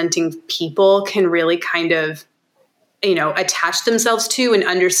women presenting people can really kind of, attach themselves to and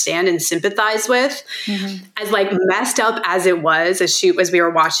understand and sympathize with. As like messed up as it was, as we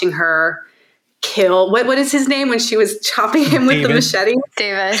were watching her kill, what is his name when she was chopping him with the machete?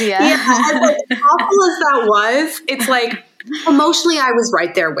 David, yeah. Yeah, as awful as that was, it's like emotionally I was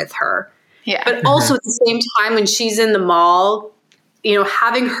right there with her. Yeah. But also at the same time when she's in the mall,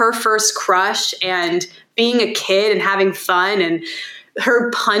 having her first crush and being a kid and having fun and her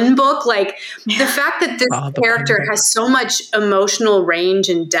pun book, like the fact that this character has so much emotional range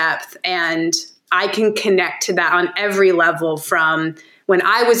and depth, and I can connect to that on every level from when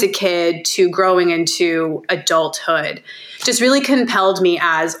I was a kid to growing into adulthood, just really compelled me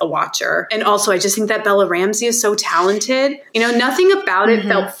as a watcher. And also, I just think that Bella Ramsey is so talented. Nothing about it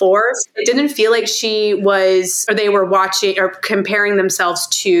felt forced. It didn't feel like she was, or they were watching or comparing themselves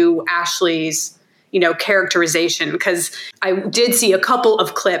to Ashley's, characterization. Because I did see a couple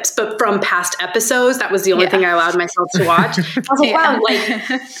of clips, but from past episodes, that was the only thing I allowed myself to watch. I was like, wow,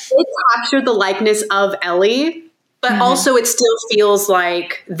 it captured the likeness of Ellie. But also it still feels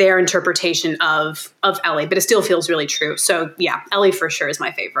like their interpretation of Ellie, but it still feels really true. So yeah, Ellie for sure is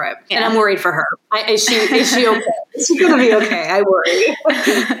my favorite. Yeah. And I'm worried for her. Is she okay? Is she going to be okay? I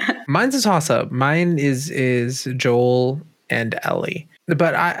worry. Mine's a toss up. Mine is Joel and Ellie.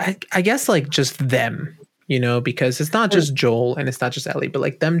 But I guess like just them, because it's not just Joel and it's not just Ellie, but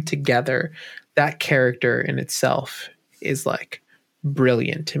like them together, that character in itself is like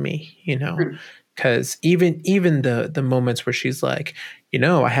brilliant to me, Because even the moments where she's like,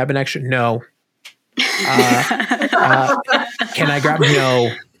 I have an extra, no. Can I grab?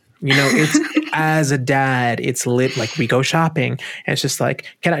 No. It's as a dad, it's lit. Like we go shopping and it's just like,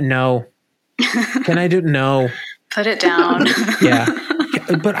 can I? No. Can I do? No. Put it down. Yeah.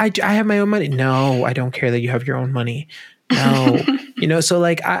 But I have my own money. No, I don't care that you have your own money. No. So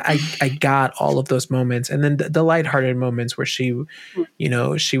like I got all of those moments. And then the lighthearted moments where she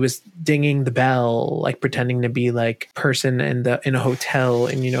was dinging the bell, like pretending to be like person in a hotel.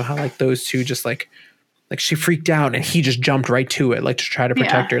 And how like those two just like she freaked out and he just jumped right to it, like to try to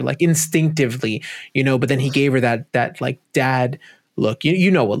protect her, like instinctively, but then he gave her that like dad look, you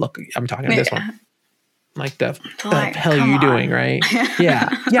know what look I'm talking about, this one. Like the hell are you doing, right? Yeah.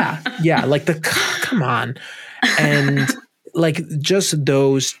 Like come on. And like just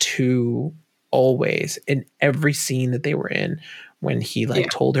those two always in every scene that they were in, when he like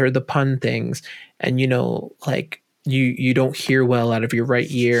told her the pun things and, like you don't hear well out of your right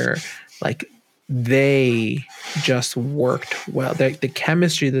ear. Like they just worked well. The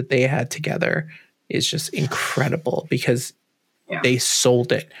chemistry that they had together is just incredible because they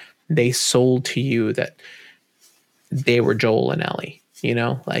sold it. They sold to you that they were Joel and Ellie,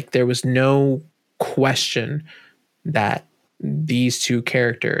 like there was no question that these two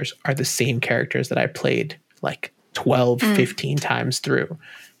characters are the same characters that I played like 12, 15 times through,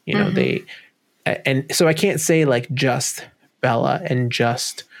 and so I can't say like just Bella and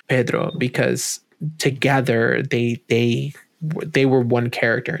just Pedro, because together they were one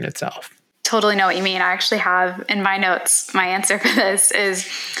character in itself. Totally know what you mean. I actually have in my notes, my answer for this is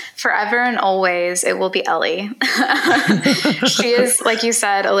forever and always, it will be Ellie. She is, like you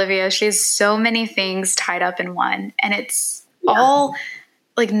said, Olivia, she has so many things tied up in one. And it's all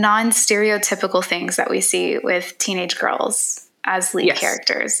like non-stereotypical things that we see with teenage girls as lead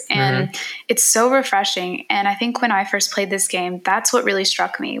characters. And it's so refreshing. And I think when I first played this game, that's what really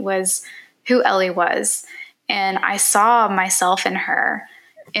struck me was who Ellie was. And I saw myself in her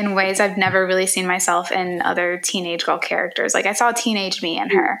in ways I've never really seen myself in other teenage girl characters. Like I saw teenage me in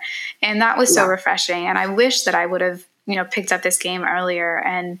her, and that was so refreshing. And I wish that I would have, picked up this game earlier,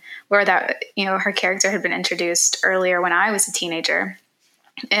 and where that, her character had been introduced earlier when I was a teenager.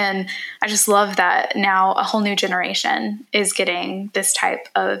 And I just love that now a whole new generation is getting this type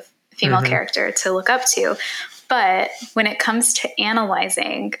of female character to look up to. But when it comes to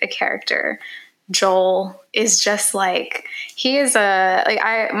analyzing a character, Joel is just like, he is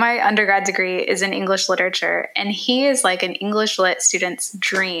my undergrad degree is in English literature, and he is like an English lit student's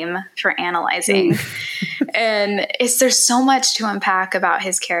dream for analyzing. And there's so much to unpack about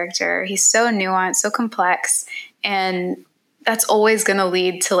his character. He's so nuanced, so complex, and that's always going to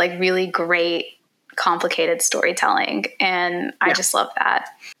lead to like really great, complicated storytelling. And I just love that.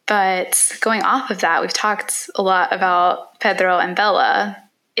 But going off of that, we've talked a lot about Pedro and Bella.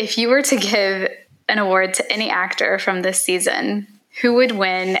 If you were to give an award to any actor from this season, who would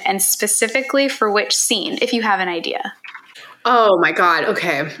win, and specifically for which scene, if you have an idea? Oh my God.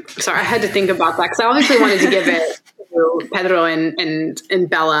 Okay. Sorry, I had to think about that because I obviously wanted to give it to Pedro and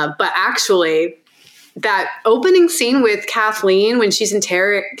Bella, but actually that opening scene with Kathleen when she's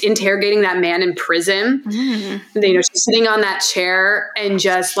interrogating that man in prison, she's sitting on that chair and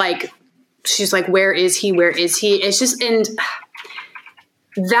just like, she's like, where is he? Where is he? It's just, and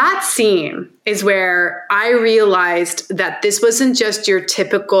that scene is where I realized that this wasn't just your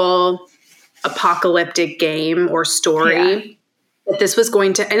typical apocalyptic game or story, that this was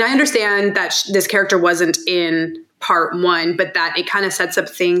going to, and I understand that this character wasn't in part one, but that it kind of sets up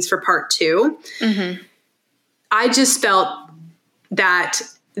things for part two. I just felt that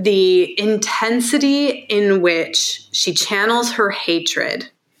the intensity in which she channels her hatred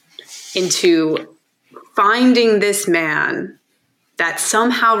into finding this man that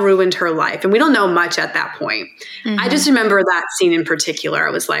somehow ruined her life. And we don't know much at that point. I just remember that scene in particular.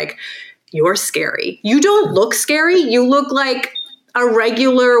 I was like, you're scary. You don't look scary. You look like a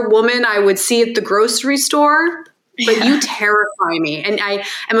regular woman I would see at the grocery store, but you terrify me. And I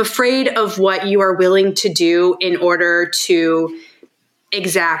am afraid of what you are willing to do in order to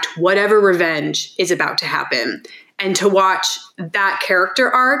exact whatever revenge is about to happen. And to watch that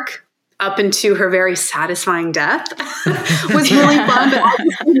character arc up into her very satisfying death was really fun. But I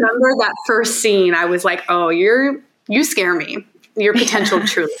just remember that first scene. I was like, oh, you scare me. Your potential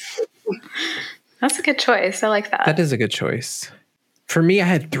truly. That's a good choice. I like that. That is a good choice. For me, I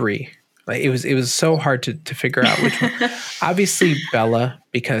had three. Like it was so hard to figure out which one. Obviously Bella,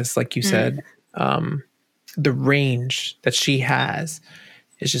 because like you said, the range that she has,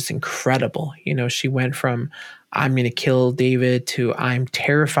 is just incredible. You know, she went from I'm going to kill David to I'm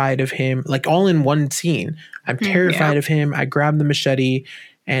terrified of him, like all in one scene. I'm terrified of him. I grab the machete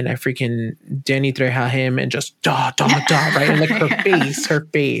and I freaking Danny Trejo him and just right? And like her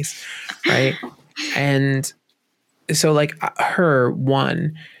face, right? And so like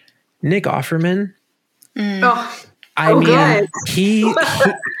Nick Offerman. I mean,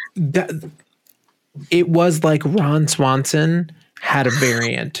 it was like Ron Swanson had a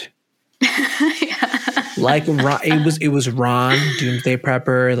variant. Like it was Ron, Doomsday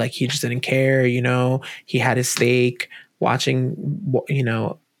Prepper. Like he just didn't care, you know. He had his steak, watching, you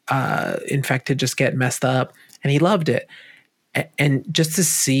know, Infected just get messed up, and he loved it. And just to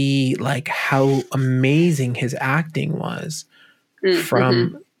see like how amazing his acting was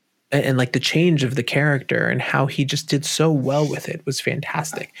from, and like the change of the character and how he just did so well with it was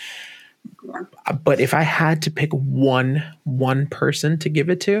fantastic. But if I had to pick one person to give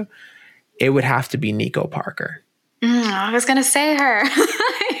it to, it would have to be Nico Parker. I was gonna say her.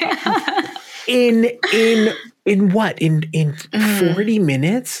 In what? In 40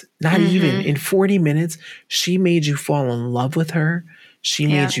 minutes? Not even. In 40 minutes, she made you fall in love with her. She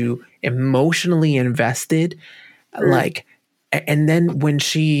made you emotionally invested. Like, and then when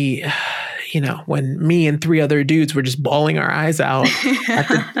she, you know, when me and 3 other dudes were just bawling our eyes out,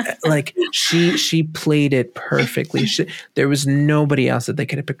 like she played it perfectly. There was nobody else that they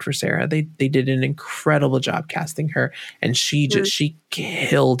could have picked for Sarah. They did an incredible job casting her, and she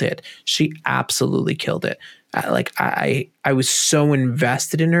killed it. She absolutely killed it. I was so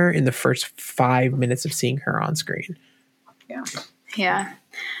invested in her in the first 5 minutes of seeing her on screen. Yeah.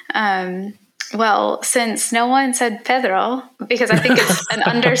 Well, since no one said Pedro, because I think it's an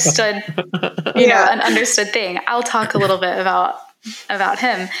understood, an understood thing, I'll talk a little bit about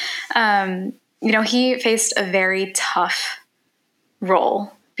him. You know, he faced a very tough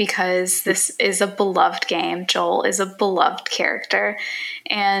role because this is a beloved game. Joel is a beloved character.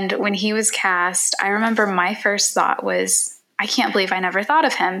 And when he was cast, I remember my first thought was, I can't believe I never thought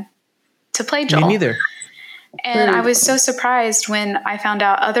of him to play Joel. Me neither. And I was so surprised when I found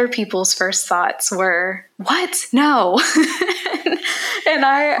out other people's first thoughts were, what? No. And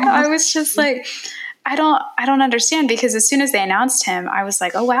I was just like, I don't understand, because as soon as they announced him, I was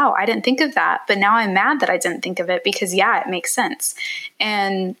like, oh, wow, I didn't think of that. But now I'm mad that I didn't think of it, because it makes sense.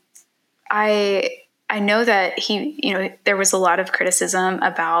 And I know that there was a lot of criticism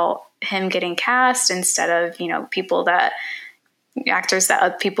about him getting cast instead of, actors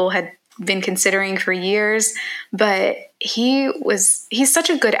that people had been considering for years, but he's such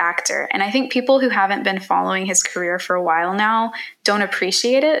a good actor. And I think people who haven't been following his career for a while now don't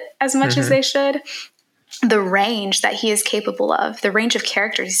appreciate it as much as they should. The range that he is capable of, the range of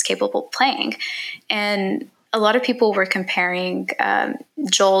characters he's capable of playing. And a lot of people were comparing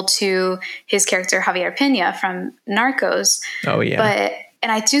Joel to his character Javier Pena from Narcos. Oh yeah.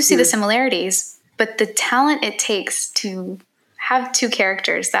 And I do see the similarities, but the talent it takes to have 2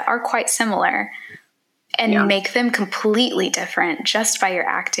 characters that are quite similar and make them completely different just by your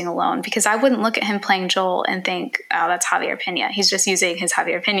acting alone. Because I wouldn't look at him playing Joel and think, oh, that's Javier Pena. He's just using his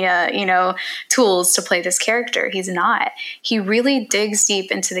Javier Pena, tools to play this character. He's not. He really digs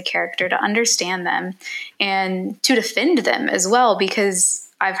deep into the character to understand them and to defend them as well. Because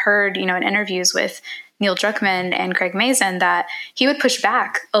I've heard, in interviews with Neil Druckmann and Craig Mazin that he would push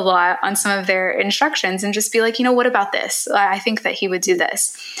back a lot on some of their instructions and just be like, what about this? I think that he would do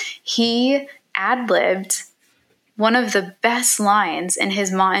this. He ad-libbed one of the best lines in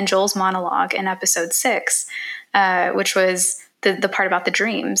in Joel's monologue in episode 6, which was the part about the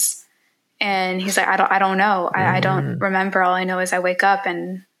dreams. And he's like, I don't know. I don't remember. All I know is I wake up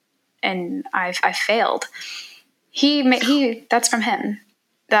and I failed. That's from him.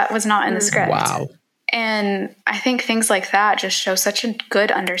 That was not in the script. Wow. And I think things like that just show such a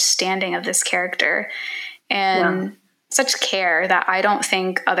good understanding of this character and such care that I don't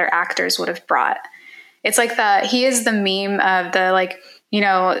think other actors would have brought. It's like he is the meme of the,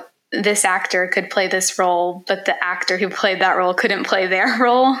 this actor could play this role, but the actor who played that role couldn't play their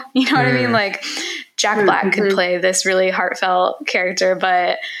role. You know what I mean? Like Jack Black could play this really heartfelt character,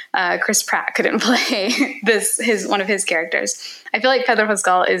 but Chris Pratt couldn't play one of his characters. I feel like Pedro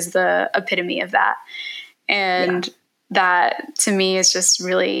Pascal is the epitome of that. And that to me is just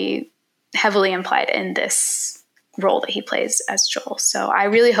really heavily implied in this role that he plays as Joel. So I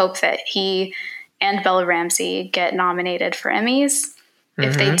really hope that he and Bella Ramsey get nominated for Emmys.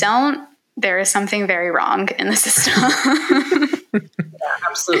 If they don't, there is something very wrong in the system.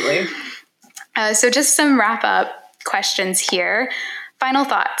 Absolutely. So just some wrap up questions here. Final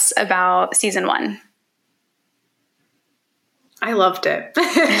thoughts about season 1. I loved it.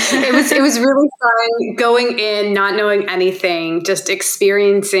 It was really fun going in, not knowing anything, just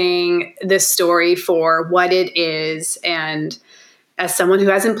experiencing this story for what it is. And as someone who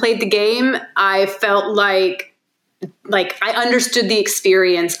hasn't played the game, I felt like I understood the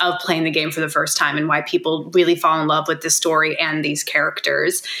experience of playing the game for the first time and why people really fall in love with this story and these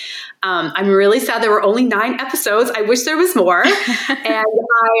characters. I'm really sad there were only 9 episodes. I wish there was more. And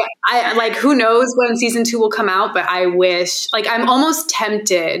I like, who knows when season 2 will come out, but I wish, like, I'm almost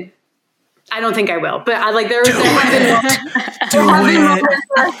tempted. I don't think I will, but I like, there have been moments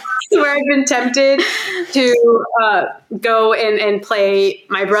where I've been tempted to go and play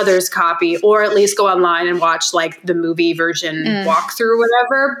my brother's copy, or at least go online and watch like the movie version walkthrough,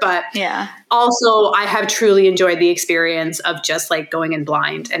 whatever. But also I have truly enjoyed the experience of just like going in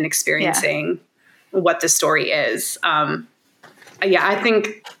blind and experiencing what the story is. I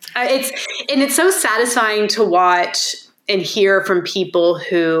think it's so satisfying to watch and hear from people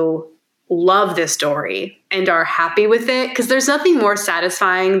who love this story and are happy with it, because there's nothing more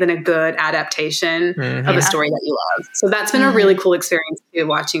satisfying than a good adaptation of a story that you love. So that's been a really cool experience too,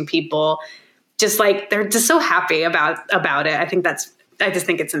 watching people just like, they're just so happy about it. I just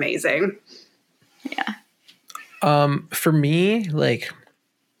think it's amazing. Yeah. For me, like,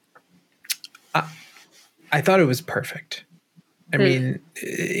 I thought it was perfect. I mean,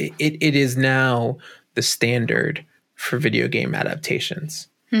 it is now the standard for video game adaptations.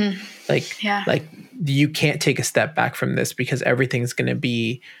 Like you can't take a step back from this, because everything's going to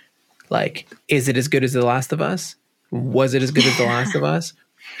be like, is it as good as The Last of Us? Was it as good as The Last of Us?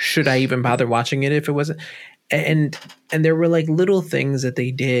 Should I even bother watching it if it wasn't? And there were like little things that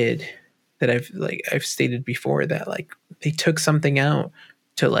they did that I've stated before, that like they took something out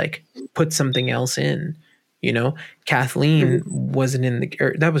to like put something else in, you know. Kathleen wasn't in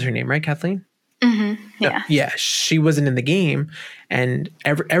that was her name, right? Kathleen? Mm-hmm. Yeah. Yeah. She wasn't in the game. And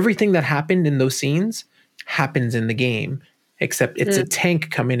everything that happened in those scenes happens in the game, except it's a tank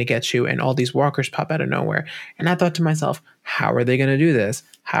coming to get you and all these walkers pop out of nowhere. And I thought to myself, how are they going to do this?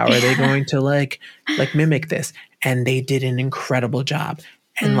 How are they going to like mimic this? And they did an incredible job.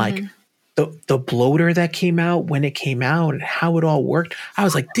 And like the bloater that came out when it came out and how it all worked, I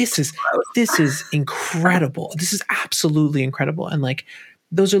was like, this is incredible. This is absolutely incredible. And like,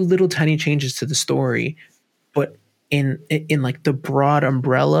 those are little tiny changes to the story, but in like the broad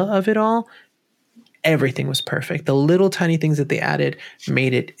umbrella of it all, everything was perfect. The little tiny things that they added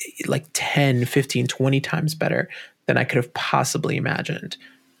made it like 10, 15, 20 times better than I could have possibly imagined.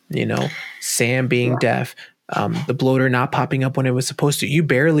 You know, Sam being deaf, the bloater not popping up when it was supposed to. You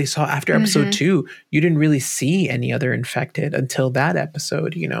barely saw after episode 2, you didn't really see any other infected until that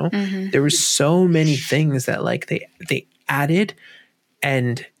episode, you know. There were so many things that like they added,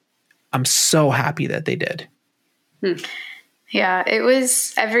 and I'm so happy that they did. Yeah, it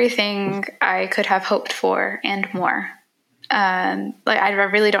was everything I could have hoped for and more. Like, I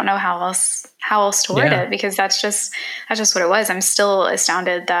really don't know how else to word it, because that's just what it was. I'm still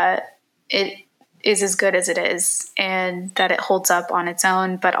astounded that it is as good as it is, and that it holds up on its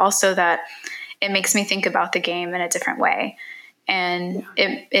own, but also that it makes me think about the game in a different way. And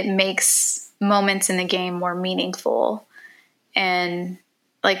it makes moments in the game more meaningful. And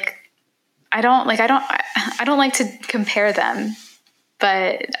like, I don't like to compare them,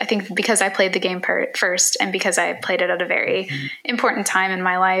 but I think because I played the game first, and because I played it at a very important time in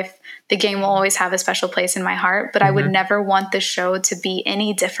my life, the game will always have a special place in my heart, but I would never want the show to be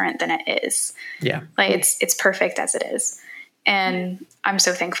any different than it is. Yeah. Like, it's perfect as it is. And I'm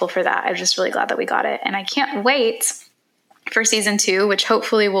so thankful for that. I'm just really glad that we got it. And I can't wait for season 2, which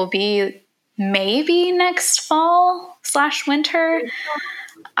hopefully will be maybe next fall/winter.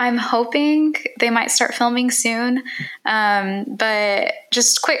 I'm hoping they might start filming soon. But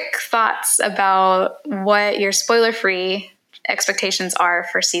just quick thoughts about what your spoiler-free expectations are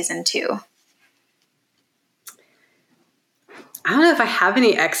for season 2. I don't know if I have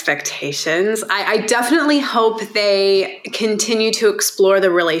any expectations. I definitely hope they continue to explore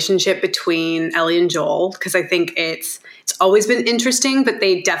the relationship between Ellie and Joel, because I think it's always been interesting, but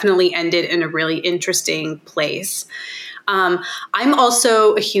they definitely ended in a really interesting place. I'm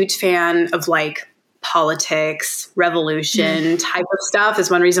also a huge fan of like politics, revolution type of stuff. Is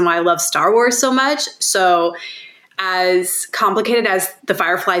one reason why I love Star Wars so much. So as complicated as the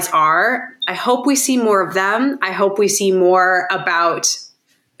Fireflies are, I hope we see more of them. I hope we see more about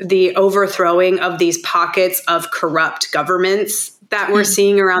the overthrowing of these pockets of corrupt governments that we're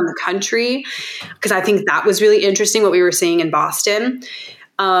seeing around the country, because I think that was really interesting what we were seeing in Boston.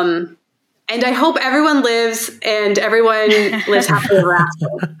 And I hope everyone lives happily ever after.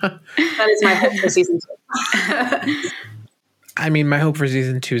 That is my hope for season 2. I mean, my hope for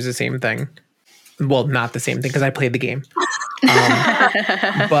season 2 is the same thing. Well, not the same thing because I played the game.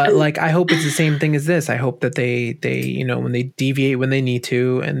 But like, I hope it's the same thing as this. I hope that they, when they deviate when they need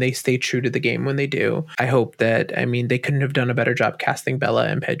to and they stay true to the game when they do. I hope that, I mean, they couldn't have done a better job casting Bella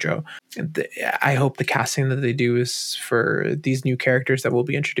and Pedro. I hope the casting that they do is for these new characters that we'll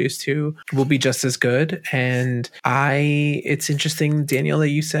be introduced to will be just as good. And it's interesting, Danielle, that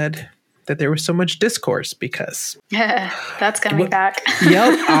you said that there was so much discourse because that's coming back.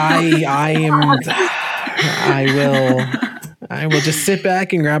 Yep. I will just sit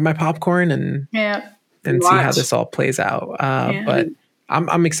back and grab my popcorn and see how this all plays out. But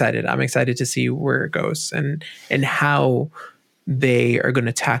I'm excited. I'm excited to see where it goes and how they are going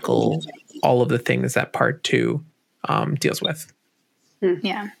to tackle all of the things that part 2 deals with.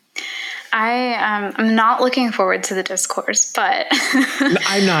 Yeah. I'm not looking forward to the discourse, but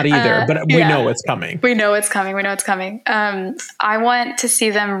I'm not either, but we know it's coming. We know it's coming. I want to see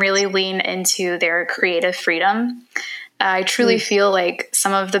them really lean into their creative freedom. I truly feel like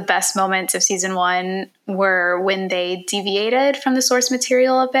some of the best moments of season 1 were when they deviated from the source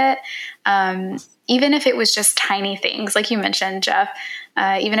material a bit. Even if it was just tiny things, like you mentioned, Jeff,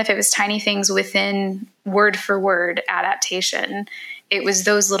 even if it was tiny things within word for word adaptation, it was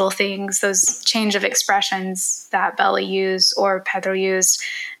those little things, those change of expressions that Bella used or Pedro used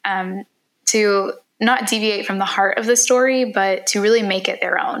to not deviate from the heart of the story, but to really make it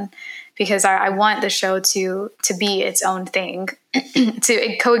their own. Because I want the show to be its own thing,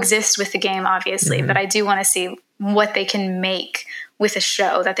 to coexist with the game, obviously. But I do want to see what they can make with a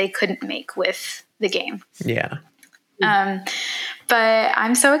show that they couldn't make with the game. Yeah. But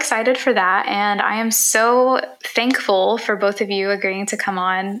I'm so excited for that. And I am so thankful for both of you agreeing to come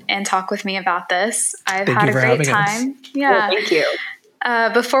on and talk with me about this. I've had a great time. Yeah. Well, thank you.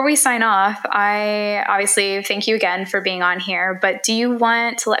 Before we sign off, I obviously thank you again for being on here, but do you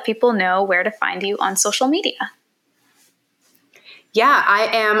want to let people know where to find you on social media? Yeah, I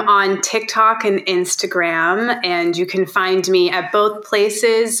am on TikTok and Instagram, and you can find me at both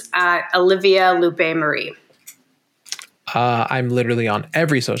places at Olivia Lupe Marie. I'm literally on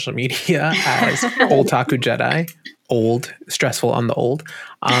every social media as Otaku Jedi. Old, stressful on the old.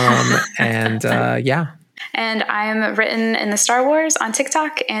 And I'm written in the Star Wars on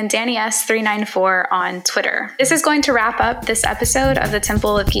TikTok and Danny S394 on Twitter. This is going to wrap up this episode of the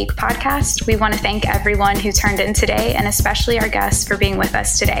Temple of Geek podcast. We want to thank everyone who turned in today and especially our guests for being with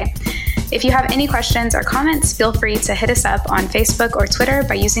us today. If you have any questions or comments, feel free to hit us up on Facebook or Twitter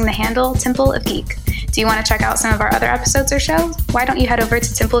by using the handle Temple of Geek. Do you want to check out some of our other episodes or shows? Why don't you head over to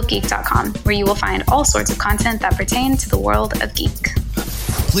templeofgeek.com, where you will find all sorts of content that pertain to the world of geek.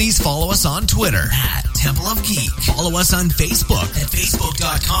 Please follow us on Twitter at Temple of Geek. Follow us on Facebook at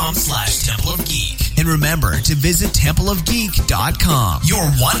facebook.com/Temple of Geek. And remember to visit templeofgeek.com, your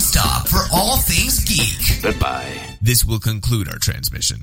one stop for all things geek. Goodbye. This will conclude our transmission.